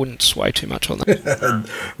I wouldn't sway too much on that.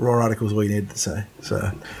 Raw article is all you need to say.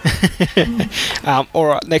 So, all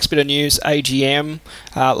right, next bit of news: AGM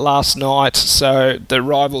last night. So the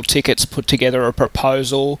rival tickets put together a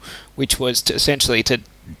proposal, which was essentially to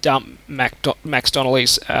dump Max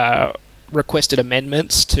Donnelly's requested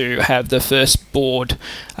amendments to have the first board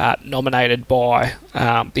nominated by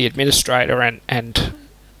the administrator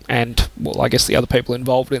and well, I guess the other people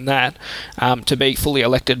involved in that to be fully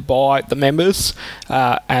elected by the members,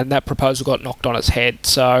 and that proposal got knocked on its head.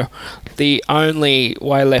 So the only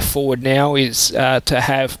way left forward now is to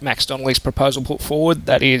have Max Donnelly's proposal put forward.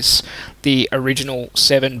 That is, the original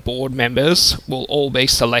 7 board members will all be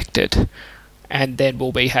selected, and then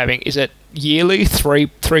we'll be having, is it yearly, three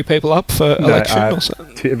people up for election? Or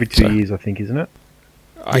something? Every 2 years, I think, isn't it?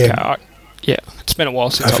 Okay, yeah. It's been a while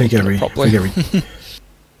since I looked at it properly.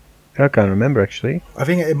 I can't remember, actually. I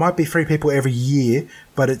think it might be 3 people every year,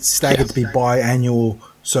 but it's staggered to be biannual,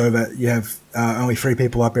 so that you have only 3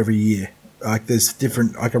 people up every year. Like there's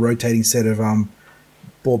different, like a rotating set of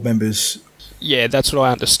board members. Yeah, that's what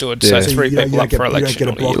I understood. Yeah. So 3 people up for election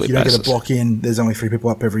on a yearly basis. You don't get a block in. There's only 3 people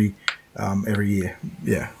up every year.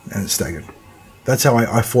 Yeah, and it's staggered. That's how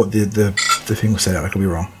I thought the thing was set out. I could be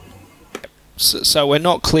wrong. So we're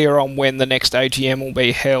not clear on when the next AGM will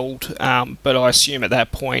be held, but I assume at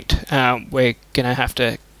that point we're going to have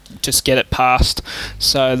to just get it passed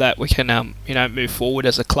so that we can move forward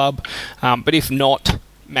as a club. But if not,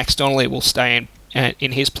 Max Donnelly will stay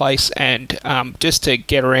in his place, and just to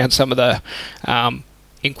get around some of the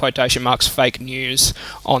in quotation marks fake news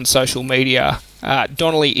on social media,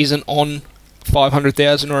 Donnelly isn't on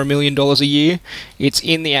 $500,000 or $1 million a year. It's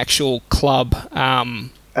in the actual club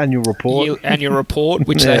annual report,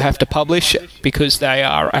 which they have to publish because they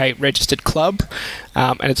are a registered club,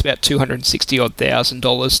 and it's about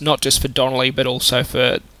 $260,000, not just for Donnelly but also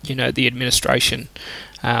for the administration,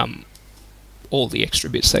 all the extra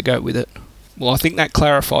bits that go with it. Well, I think that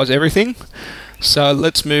clarifies everything. So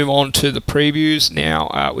let's move on to the previews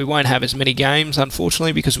now. We won't have as many games,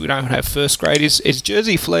 unfortunately, because we don't have first grade. Is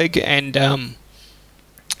Jersey Flegg and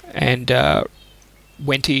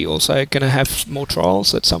Wenty also going to have more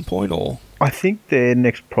trials at some point, or? I think their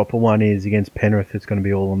next proper one is against Penrith. It's going to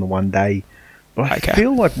be all on the one day. But I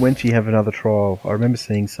feel like Wenty have another trial. I remember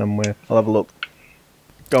seeing somewhere. I'll have a look.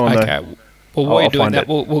 Go on. Okay. Though. Well, while you're doing that,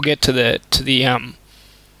 we'll get to the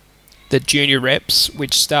the junior reps,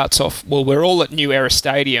 which starts off, well, we're all at New Era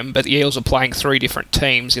Stadium, but the Eels are playing 3 different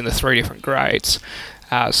teams in the 3 different grades.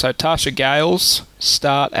 So Tarsha Gales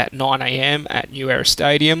start at 9 a.m. at New Era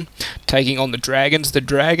Stadium, taking on the Dragons. The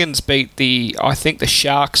Dragons beat the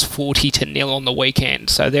Sharks 40-0 on the weekend,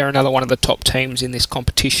 so they're another one of the top teams in this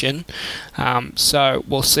competition. So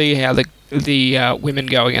we'll see how the women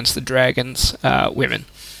go against the Dragons women.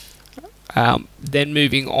 Then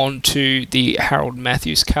moving on to the Harold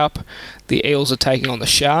Matthews Cup, the Eels are taking on the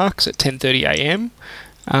Sharks at 10:30 a.m.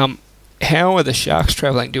 How are the Sharks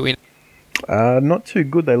travelling? Not too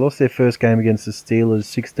good. They lost their first game against the Steelers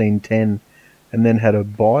 16-10 and then had a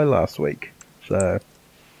bye last week. So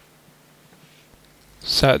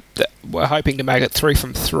we're hoping to make it 3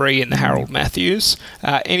 from 3 in the Harold Matthews.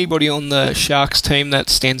 Anybody on the Sharks team that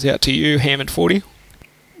stands out to you, Hammond 40?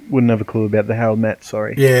 Wouldn't have a clue about the Harold Matt,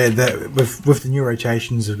 sorry. Yeah, with the new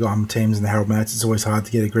rotations of teams in the Harold Mats, it's always hard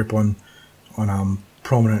to get a grip on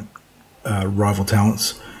prominent rival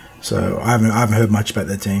talents. So I haven't heard much about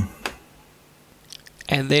that team.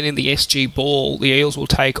 And then in the SG Ball, the Eels will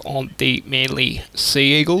take on the Manly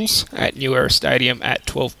Sea Eagles at New Era Stadium at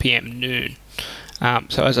 12 p.m. noon.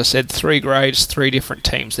 So as I said, 3 grades, 3 different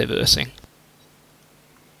teams they're versing.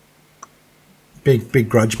 Big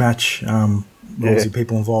grudge match. Obviously,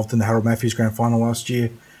 people involved in the Harold Matthews Grand Final last year,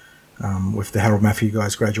 with the Harold Matthews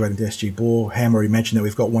guys graduating to SG Ball. Ham already mentioned that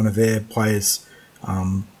we've got one of their players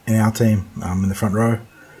in our team in the front row,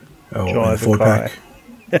 or in the forward pack.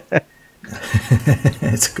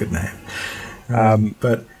 It's a good name.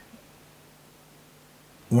 But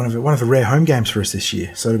one of the rare home games for us this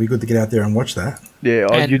year, so it'll be good to get out there and watch that. Yeah,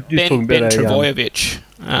 and you're talking Ben about Travojevic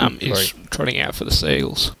is trotting out for the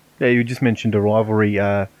Seagulls. Yeah, you just mentioned a rivalry.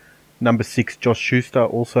 Number 6, Josh Schuster,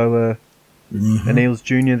 also an Eels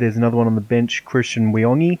junior. There's another one on the bench, Christian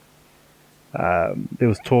Wiongi. There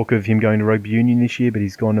was talk of him going to rugby union this year, but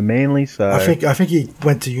he's gone to Manly. So I think he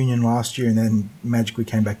went to union last year and then magically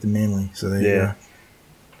came back to Manly. So there you go.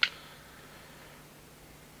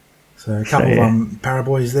 So a couple of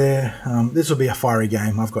Paraboys there. This will be a fiery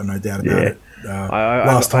game. I've got no doubt about it.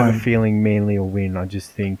 I have a feeling Manly will win. I just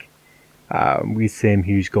think with Sam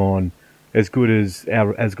Hughes gone, as good as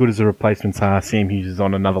the replacements are, Sam Hughes is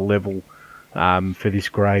on another level for this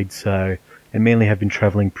grade. So, and Manly have been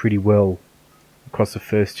travelling pretty well across the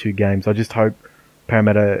first 2 games. I just hope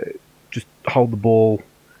Parramatta just hold the ball,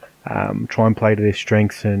 try and play to their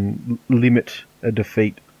strengths and limit a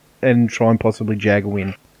defeat and try and possibly jag a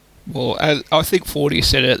win. Well, as I think 40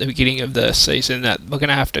 said it at the beginning of the season that we're going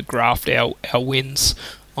to have to graft our wins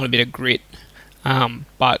on a bit of grit.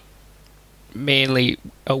 But Manly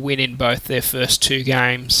a win in both their first 2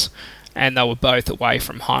 games, and they were both away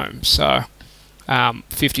from home. So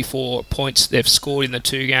 54 points they've scored in the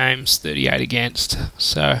 2 games, 38 against.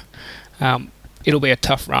 So it'll be a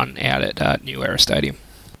tough run out at New Era Stadium.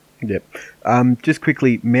 Yep. Just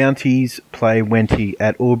quickly, Mounties play Wenty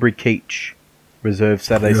at Aubrey Keach, reserve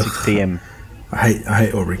Saturday 6 p.m. I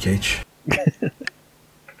hate Aubrey Keach.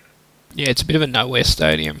 Yeah, it's a bit of a nowhere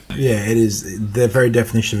stadium. Yeah, it is. The very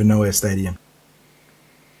definition of a nowhere stadium.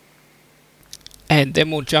 And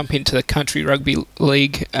then we'll jump into the Country Rugby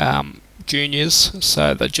League juniors.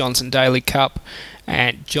 So the Johnson Daly Cup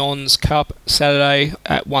and Johns Cup Saturday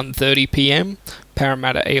at 1:30 p.m.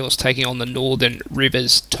 Parramatta Eels taking on the Northern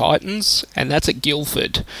Rivers Titans, and that's at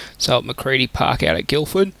Guildford. So at Macready Park out at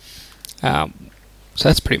Guildford. So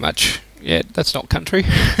that's pretty much... Yeah, that's not country.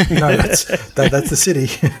 No, that's the city.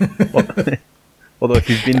 Although if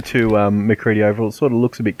you've been to Macready Oval, it sort of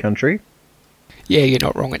looks a bit country. Yeah, you're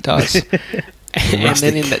not wrong, it does. And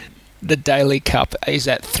then in the Daily Cup is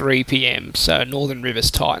at 3 p.m. So Northern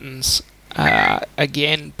Rivers Titans,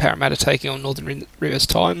 again, Parramatta taking on Northern Rivers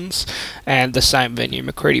Titans, and the same venue,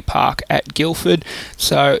 Macready Park at Guildford.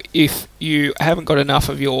 So if you haven't got enough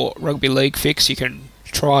of your rugby league fix, you can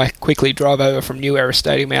quickly drive over from New Era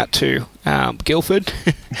Stadium out to Guildford.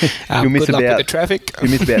 You'll miss good luck with the traffic.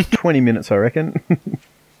 You'll miss about 20 minutes, I reckon.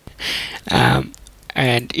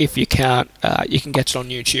 And if you can't, you can catch it on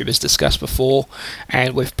YouTube as discussed before.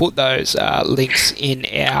 And we've put those links in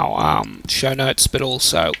our show notes, but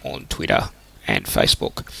also on Twitter and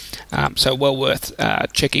Facebook. So well worth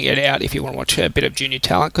checking it out if you want to watch a bit of junior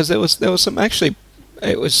talent, because there was some actually...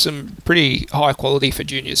 It was some pretty high quality for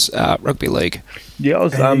juniors rugby league.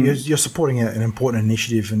 Yeah, you're supporting an important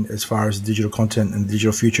initiative as far as the digital content and the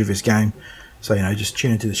digital future of this game. So just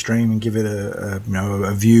tune into the stream and give it a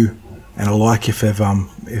view and a like if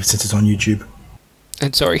since it's on YouTube.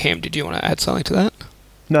 And sorry, Ham, did you want to add something to that?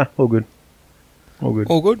 No, all good. All good.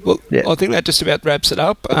 All good. Well, Yeah. I think that just about wraps it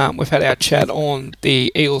up. We've had our chat on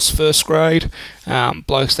the Eels first grade,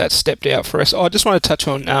 blokes that stepped out for us. I just want to touch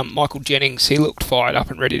on Michael Jennings. He looked fired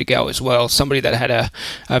up and ready to go as well. Somebody that had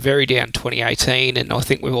a very down 2018, and I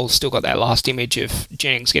think we've all still got that last image of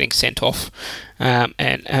Jennings getting sent off and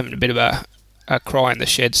having a bit of a cry in the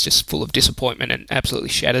sheds, just full of disappointment and absolutely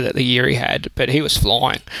shattered at the year he had. But he was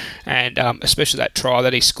flying, and especially that try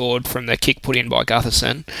that he scored from the kick put in by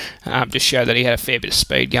Gutherson just showed that he had a fair bit of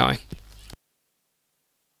speed going.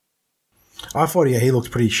 I thought he looked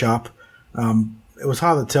pretty sharp. It was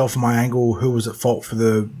hard to tell from my angle who was at fault for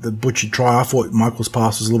the butchered try. I thought Michael's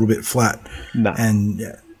pass was a little bit flat. No. And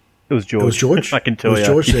It was George. It was George? I can tell It was you.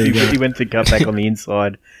 George? There you go. He went to cut back on the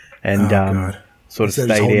inside and God. sort of Instead of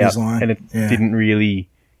just stayed holding out, his line. and it Yeah. didn't really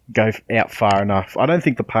go out far enough. I don't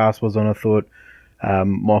think the pass was on. I thought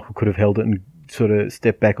Michael could have held it and sort of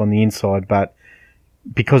stepped back on the inside, but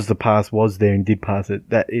because the pass was there and did pass it,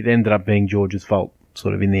 that it ended up being George's fault,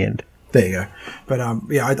 sort of in the end. There you go. But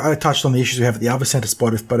I touched on the issues we have at the other centre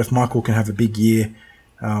spot. If Michael can have a big year,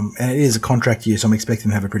 and it is a contract year, so I'm expecting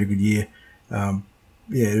him to have a pretty good year.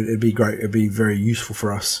 It'd be great. It'd be very useful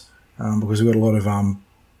for us because we've got a lot of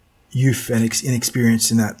youth and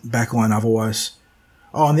inexperience in that back line otherwise.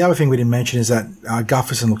 Oh, and the other thing we didn't mention is that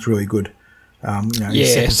Gufferson looked really good.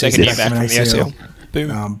 His second year back back from the ACL.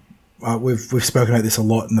 Boom. We've spoken about this a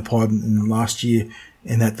lot in the pod in the last year,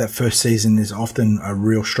 in that first season is often a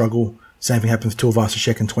real struggle. Same thing happened with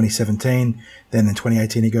Tuivasa-Sheck in 2017. Then in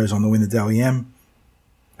 2018 he goes on to win the Dally M.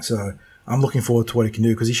 So I'm looking forward to what he can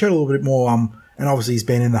do because he showed a little bit more, and obviously he's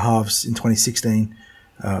been in the halves in 2017,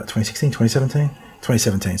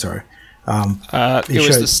 sorry. It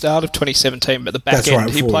was the start of 2017, but the back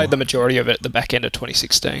end, he played the majority of it at the back end of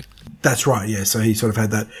 2016. That's right, yeah. So he sort of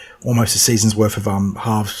had that almost a season's worth of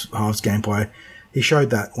halves gameplay. He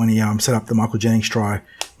showed that when he set up the Michael Jennings try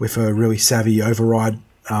with a really savvy override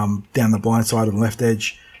down the blind side of the left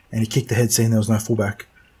edge, and he kicked the head seeing there was no fullback.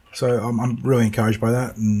 So I'm really encouraged by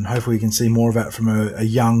that, and hopefully we can see more of that from a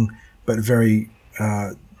young but very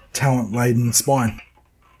talent-laden spine.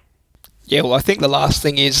 Yeah, well, I think the last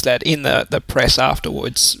thing is that in the press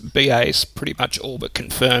afterwards, BA's pretty much all but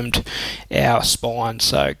confirmed our spine.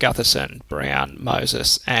 So Gutherson, Brown,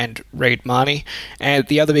 Moses and Reid Marnie. And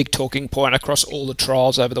the other big talking point across all the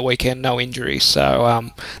trials over the weekend, no injuries.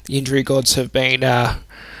 So the injury gods have been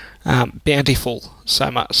bountiful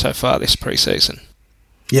so far this pre-season.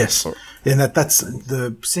 Yes, and that's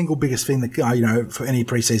the single biggest thing that for any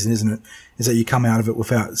pre-season, isn't it? Is that you come out of it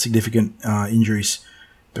without significant injuries,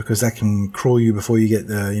 because that can cruel you before you get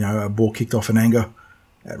a ball kicked off in anger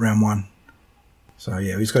at round one. So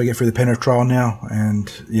yeah, we've just got to get through the Penrith trial now, and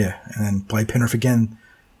then play Penrith again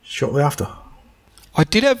shortly after. I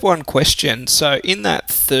did have one question. So in that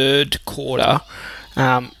third quarter,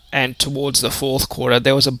 and towards the fourth quarter,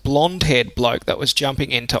 there was a blonde-haired bloke that was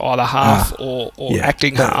jumping into either half or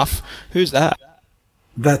acting half. Who's that?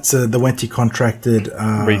 That's the Wenty contracted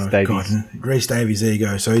Reece Davies. Reece Davies, there you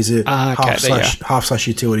go. So he's a half/slash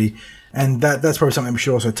utility. And that's probably something we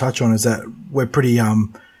should also touch on, is that we're pretty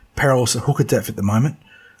perilous at hooker depth at the moment.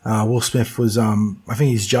 Will Smith was, I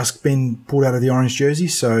think he's just been pulled out of the orange jersey,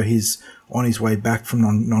 so he's on his way back from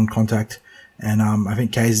non-contact. And I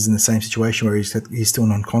think Kays is in the same situation where he's still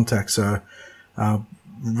non-contact. So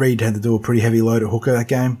Reid had to do a pretty heavy load at hooker that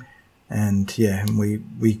game. And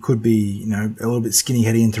we could be a little bit skinny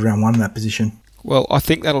heading into round one in that position. Well, I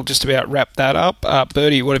think that'll just about wrap that up.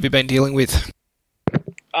 Bertie, what have you been dealing with?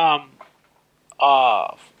 Did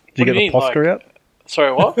you get the Posca out?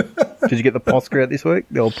 Sorry, what? Did you get the Posca out this week?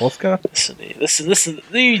 The old Posca? Listen,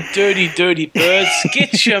 you dirty birds.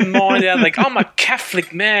 Get your mind out. I'm a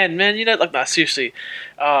Catholic man. No, seriously.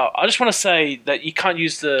 I just want to say that you can't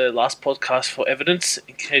use the last podcast for evidence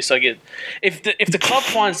in case I get... If the club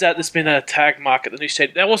finds out there's been a tag mark at the new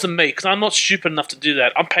stadium, that wasn't me, because I'm not stupid enough to do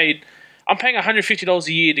that. I'm paying $150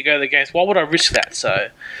 a year to go to the games. Why would I risk that? So,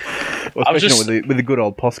 well, especially not with the good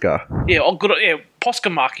old Posca. Yeah,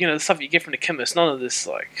 Posca mark. The stuff you get from the chemist. None of this,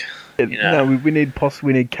 No, we need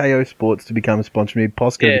We need KO Sports to become a sponsor. We need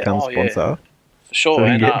Posca to become a sponsor. Yeah. For sure, so we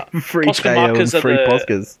can get free Posca KO markers and free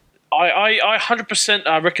Poscas. I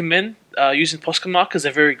 100% recommend using Posca markers.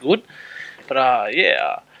 They're very good. But other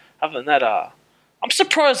than that, I'm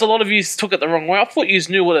surprised a lot of you took it the wrong way. I thought you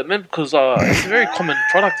knew what it meant, because it's a very common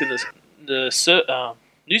product in the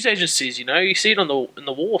news agencies. You see it on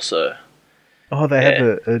the wall. So they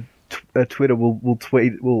have a Twitter. We'll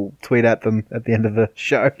tweet at them at the end of the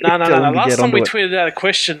show. No. Last time we tweeted out a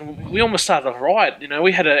question, we almost started a riot.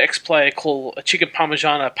 We had an ex-player called a Chicken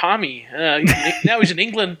Parmigiana Palmy. Now he's in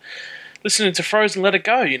England listening to Frozen Let It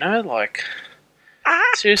Go.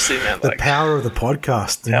 Seriously, man. The Like, power of the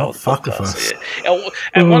podcast. Do power not of the fuck with podcast, us. yeah.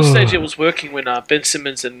 At one stage, it was working when Ben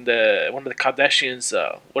Simmons and one of the Kardashians,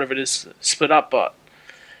 whatever it is, split up. But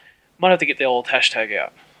might have to get the old hashtag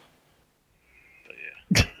out. But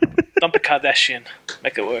yeah, dump a Kardashian,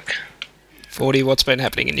 make it work. 40, what's been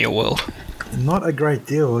happening in your world? Not a great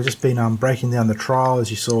deal. I've just been breaking down the trial, as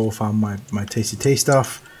you saw from my TCT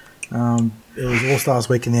stuff. It was All-Stars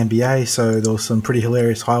week in the NBA, so there was some pretty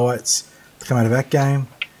hilarious highlights to come out of that game.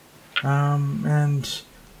 And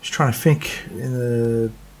just trying to think,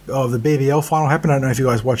 the BBL final happened. I don't know if you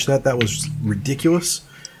guys watched that. That was ridiculous.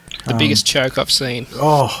 The biggest choke I've seen.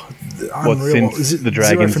 Oh, What, unreal. since the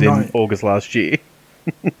Dragons in August last year?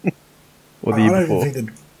 Or the year I before? don't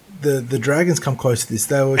think the Dragons come close to this.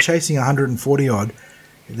 They were chasing 140 odd,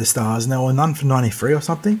 the Stars, and they were none for 93 or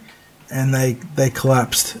something, and they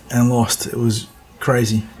collapsed and lost. It was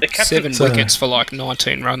crazy. The captain, 7 wickets for like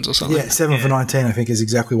 19 runs or something. Yeah, 7 for 19, I think, is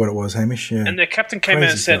exactly what it was, Hamish. Yeah. and the captain came out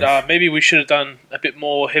Crazy and said, stuff. maybe we should have done a bit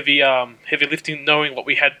more heavy lifting, knowing what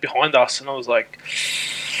we had behind us. And I was like,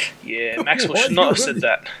 yeah, Maxwell should not have said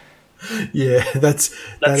that. Yeah, that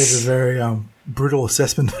That's- is a very brutal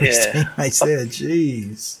assessment of his Yeah. teammates there.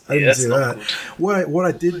 Jeez, I Yeah, didn't that's see not that. good. What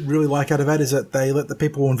I did really like out of that is that they let the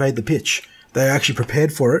people invade the pitch. They actually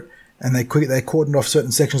prepared for it, and they cordoned off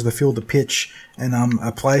certain sections of the field, the pitch, and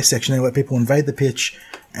a play section. They let people invade the pitch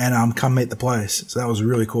and come meet the players. So that was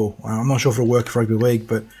really cool. I'm not sure if it'll work for rugby league,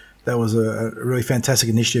 but that was a really fantastic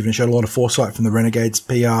initiative, and it showed a lot of foresight from the Renegades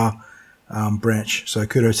PR branch. So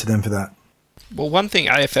kudos to them for that. Well, one thing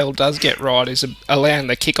AFL does get right is allowing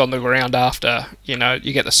the kick on the ground after, you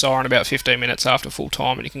get the siren about 15 minutes after full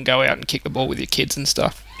time and you can go out and kick the ball with your kids and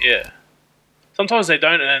stuff. Yeah. Sometimes they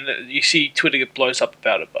don't, and you see Twitter get blows up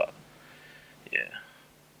about it, but yeah.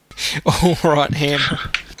 All right, Ham.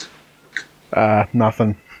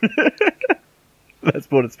 Nothing. That's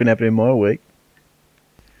what's been happening in my week.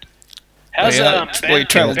 How's Yeah, we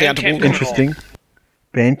travelled down to Bandcamp Wollongong. coming Interesting. along?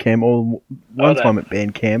 Bandcamp, or one that. time at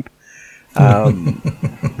Bandcamp.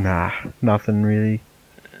 Nah, nothing really.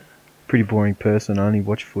 Pretty boring person. I only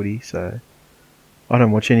watch footy, so I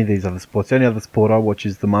don't watch any of these other sports. The only other sport I watch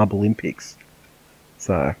is the Marble Olympics.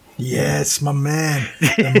 So Yes, my man,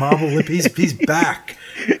 the Marvel Olympics. He's back.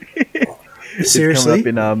 it's Seriously,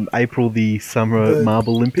 coming up in April, the Summer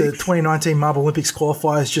Marble the Olympics. 2019 Marble Olympics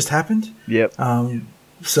qualifiers just happened. Yep.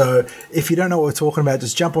 So if you don't know what we're talking about,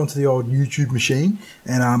 just jump onto the old YouTube machine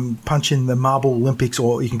and punch in the Marble Olympics,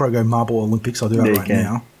 or you can probably go Marble Olympics. I'll do that Yeah, you right can.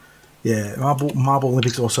 now. Yeah, Marble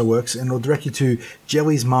Olympics also works, and it'll direct you to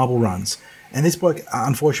Jelly's Marble Runs. And this bloke,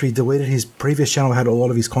 unfortunately, deleted his previous channel, had a lot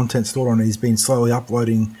of his content stored on it. He's been slowly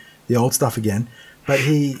uploading the old stuff again. But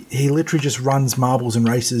he literally just runs marbles and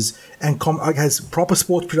races and has proper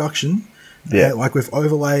sports production, Yeah. like with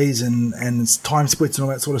overlays and time splits and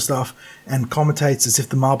all that sort of stuff, and commentates as if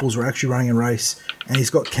the marbles were actually running a race. And he's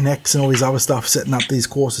got connects and all these other stuff setting up these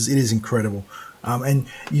courses. It is incredible. And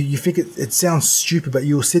you think it sounds stupid, but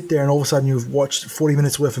you'll sit there and all of a sudden you've watched 40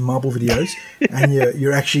 minutes worth of marble videos and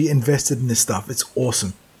you're actually invested in this stuff. It's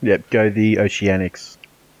awesome. Yep. Go the Oceanics.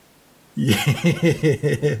 Yeah,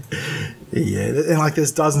 yeah, and like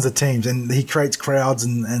there's dozens of teams, and he creates crowds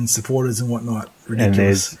and supporters and whatnot. And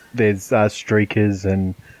Ridiculous. there's streakers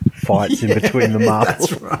and fights in between the marbles.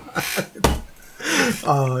 That's right.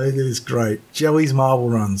 Oh, it is great. Jelly's Marble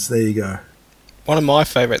Runs. There you go. One of my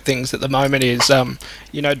favourite things at the moment is,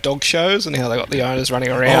 dog shows and how they got the owners running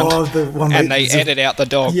around Oh, the one and they edit out the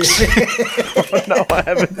dogs. Yeah, No, I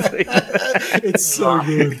haven't seen that. it's so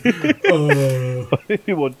good.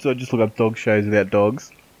 Oh. So just look up dog shows without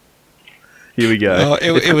dogs. Here we go. Oh,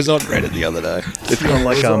 it was on Reddit the other day. It's kind of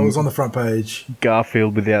like it was on the front page.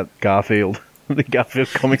 Garfield without Garfield. The Garfield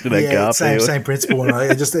comics without Yeah, Garfield. same principle.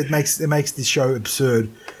 And it makes this show absurd.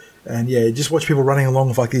 And yeah, just watch people running along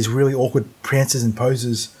with like these really awkward prances and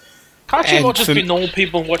poses. Can't you And not just for- be normal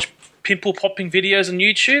people and watch pimple popping videos on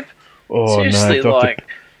YouTube? Oh Seriously, no, Doctor. like,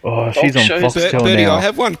 Oh, she's on shows. Foxtel Bertie, now. I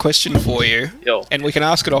have one question for you, Yo, and we can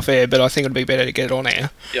ask it off air, but I think it'd be better to get it on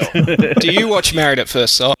air. yo. Do you watch Married at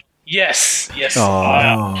First Sight? Yes. Oh,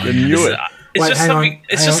 Oh, I knew it. It's Wait, just hang something. on,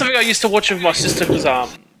 It's hang just on. something I used to watch with my sister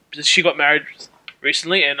because she got married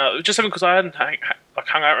recently, and it was just something because I hadn't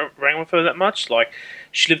hung out around with her that much. Like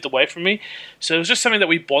she lived away from me, so it was just something that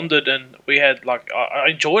we bonded and we had. Like I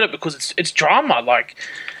enjoyed it because it's drama. Like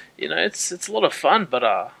it's a lot of fun.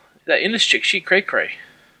 But that English chick, she cray.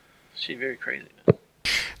 She very crazy.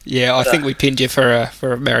 Yeah, I think we pinned you for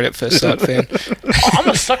a Married at First Sight fan. I'm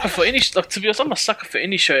a sucker for any. Like, to be honest, I'm a sucker for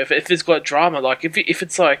any show if it's got drama. Like if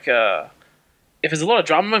it's like if there's a lot of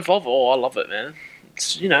drama involved, oh, I love it, man.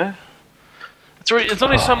 It's There's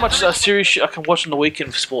only so much serious shit I can watch on the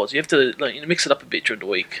weekend for sports. You have to mix it up a bit during the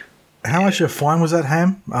week. How much of a fine was that,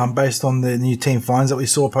 Ham? Based on the new team fines that we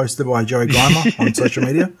saw posted by Joey Geimer on social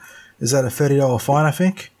media, is that a $30 fine? I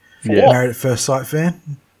think. Yeah. Married at First Sight fan.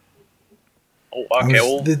 Oh,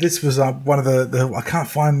 okay. This was one of the. I can't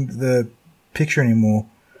find the picture anymore.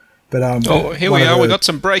 But here we are. We got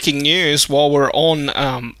some breaking news while we're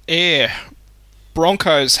on air.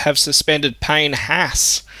 Broncos have suspended Payne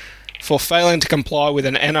Haas for failing to comply with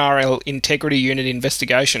an NRL Integrity Unit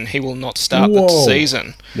investigation. He will not start the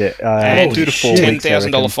season. Yeah, and 2 to 4 weeks,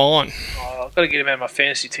 $10,000 fine. I've got to get him out of my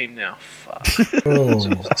fantasy team now. Fuck.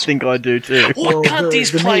 I think I do too. Why can't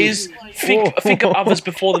these players think of others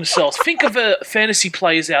before themselves? Think of fantasy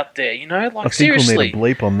players out there, I think seriously. we'll need a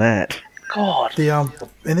bleep on that. God.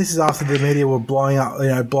 And this is after the media were blowing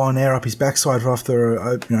air up his backside after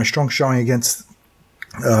a strong showing against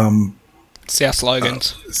South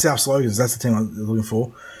Slogans. South Slogans, that's the team I'm looking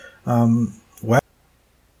for. Wow.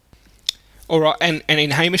 All right, and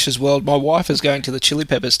in Hamish's world, my wife is going to the Chili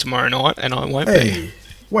Peppers tomorrow night, and I won't be.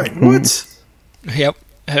 Wait, what? Yep.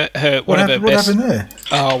 What happened there?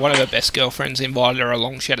 One of her best girlfriends invited her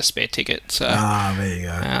along. She had a spare ticket, so there you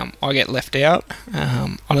go. I get left out.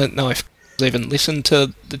 I don't know if I've even listened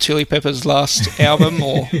to the Chili Peppers' last album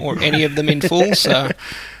or any of them in full, so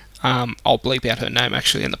I'll bleep out her name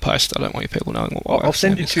actually in the post. I don't want you people knowing what I'll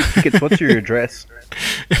send you 2 tickets. What's your address?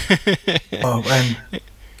 And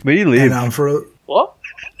where do you live? And, what?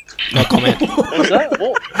 No comment. What's that?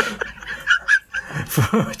 What?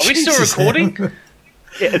 Are we still recording?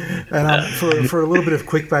 And for a little bit of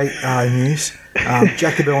clickbait news,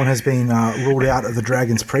 Jack de Belin has been ruled out of the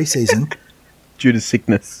Dragons preseason due to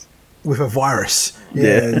sickness with a virus.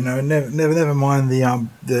 Never mind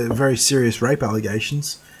the very serious rape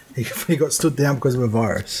allegations. He got stood down because of a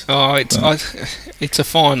virus. Oh, it's a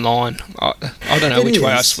fine line. I don't know which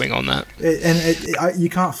way I swing on that. You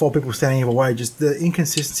can't fault people standing either way. Just the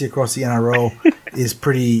inconsistency across the NRL is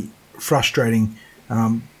pretty frustrating.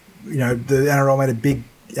 The NRL made a big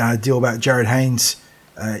deal about Jared Haynes'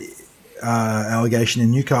 allegation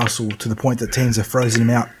in Newcastle to the point that teams have frozen him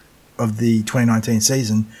out of the 2019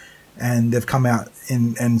 season, and they've come out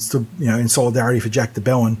and stood in solidarity for Jack de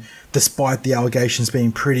Belin, despite the allegations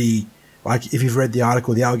being pretty. Like, if you've read the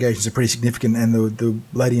article, the allegations are pretty significant, and the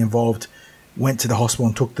lady involved went to the hospital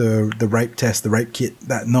and took the rape test, the rape kit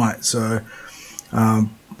that night. So.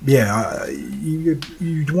 You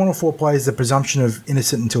want to afford players the presumption of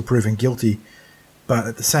innocent until proven guilty, but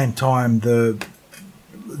at the same time, the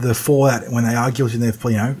fallout when they are guilty and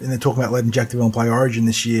they're talking about letting Jack de Belin play Origin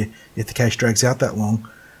this year if the case drags out that long.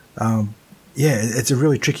 It's a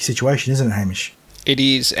really tricky situation, isn't it, Hamish? It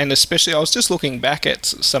is, and especially I was just looking back at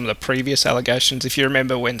some of the previous allegations. If you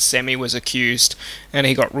remember when Semi was accused and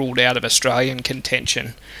he got ruled out of Australian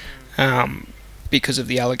contention. Because of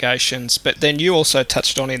the allegations, but then you also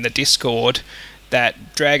touched on in the Discord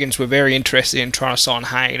that Dragons were very interested in trying to sign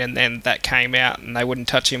Hayne, and then that came out and they wouldn't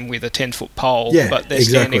touch him with a 10-foot pole, but they're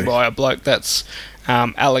standing by a bloke that's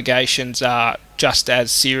allegations are just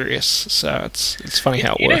as serious, so it's funny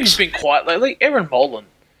how it works. Who's been quiet lately? Erin Molan.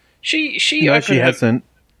 She hasn't.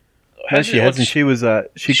 No, she hasn't. She was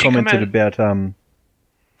she commented about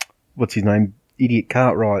what's his name, Idiot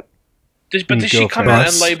Cartwright. Did she come out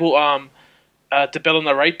and label de Belin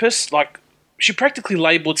the rapist? Like, she practically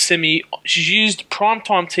labelled Semi. She's used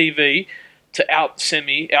primetime TV to out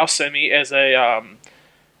our Semi as a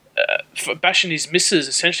for bashing his missus,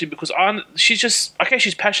 essentially, because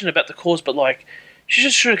she's passionate about the cause, but like, she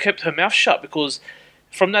just should have kept her mouth shut, because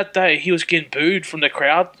from that day he was getting booed from the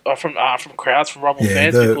crowd, or from crowds, from rival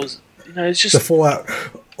fans, because it's just the fallout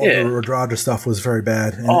of the Radradra stuff was very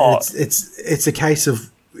bad. And it's a case of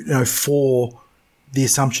for the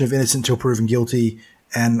assumption of innocent until proven guilty,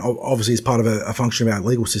 and obviously it's part of a function of our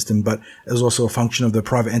legal system, but it was also a function of the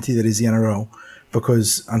private entity that is the NRL,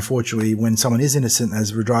 because unfortunately when someone is innocent,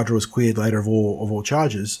 as Radradra was cleared later of all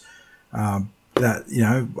charges, I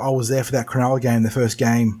was there for that Cronulla game, the first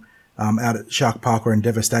game out at Shark Park or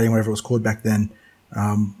Endeavour Stadium, whatever it was called back then,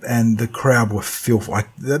 and the crowd were filthy. Like,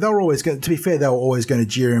 they were always going to be going to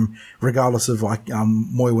jeer him regardless of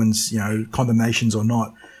Moywan's condemnations or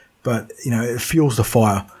not. But it fuels the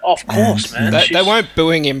fire. Of course, man. They weren't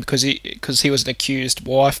booing him because he was an accused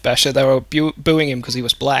wife basher. They were booing him because he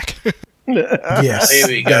was black. Yes, here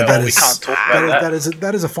we go. We can't talk about that.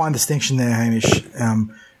 That is a fine distinction there, Hamish.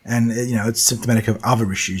 And it's symptomatic of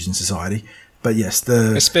other issues in society. But yes,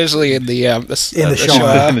 especially in the Shire. In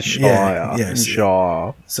the Shire. Yes.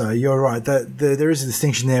 Shire. So you're right. There is a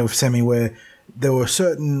distinction there with Semi where there were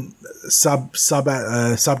certain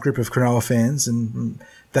subgroup of Cronulla fans, and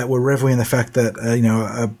that were reveling in the fact that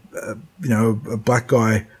a black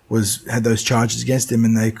guy had those charges against him,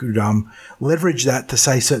 and they could leverage that to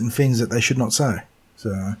say certain things that they should not say.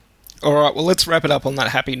 So. All right, well, let's wrap it up on that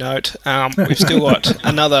happy note. We've still got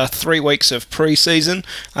another 3 weeks of pre-season.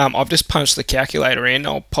 I've just punched the calculator in.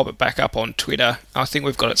 I'll pop it back up on Twitter. I think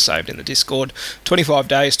we've got it saved in the Discord. 25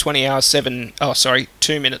 days, 20 hours,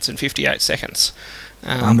 2 minutes and 58 seconds.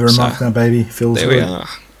 Under a month now, baby. Feels there good. We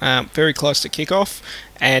are. Very close to kickoff.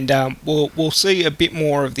 And we'll see a bit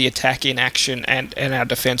more of the attack in action and our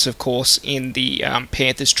defence, of course, in the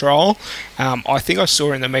Panthers trial. I think I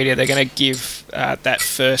saw in the media they're going to give that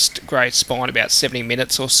first grade spine about 70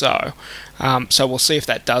 minutes or so. So we'll see if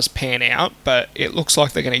that does pan out. But it looks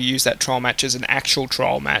like they're going to use that trial match as an actual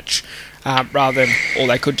trial match rather than, or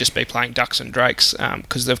they could just be playing Ducks and Drakes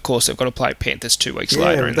because, of course, they've got to play Panthers 2 weeks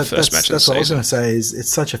later in the first match of the season. That's what I was going to say. Is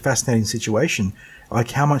it's such a fascinating situation.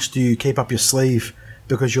 Like, how much do you keep up your sleeve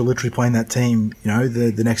because you're literally playing that team,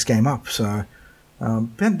 the next game up. So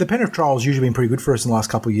the Penrith trial's usually been pretty good for us in the last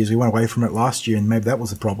couple of years. We went away from it last year, and maybe that was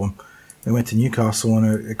the problem. We went to Newcastle,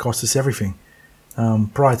 and it cost us everything.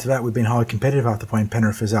 Prior to that, we've been highly competitive after playing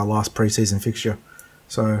Penrith as our last pre-season fixture.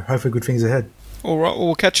 So hopefully good things ahead. All right, well,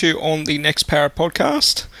 we'll catch you on the next Para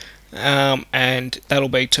podcast. And that'll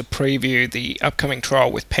be to preview the upcoming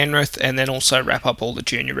trial with Penrith and then also wrap up all the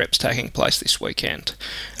junior reps taking place this weekend.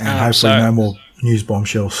 And hopefully no more news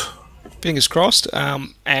bombshells. Fingers crossed.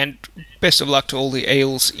 And best of luck to all the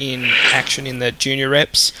Eels in action in the junior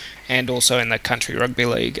reps and also in the Country Rugby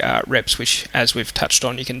League reps, which, as we've touched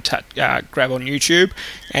on, you can grab on YouTube.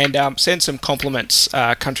 And send some compliments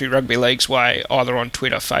Country Rugby League's way, either on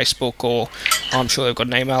Twitter, Facebook, or I'm sure they've got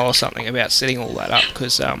an email or something about setting all that up,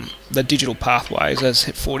 because the digital pathways, as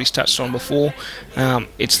 40's touched on before,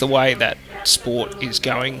 it's the way that sport is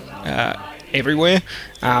going everywhere,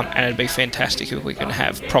 and it'd be fantastic if we can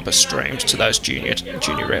have proper streams to those junior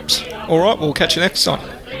reps. All right, we'll catch you next time.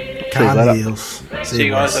 Can't Eels. See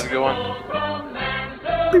you guys. Have a good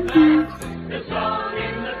one.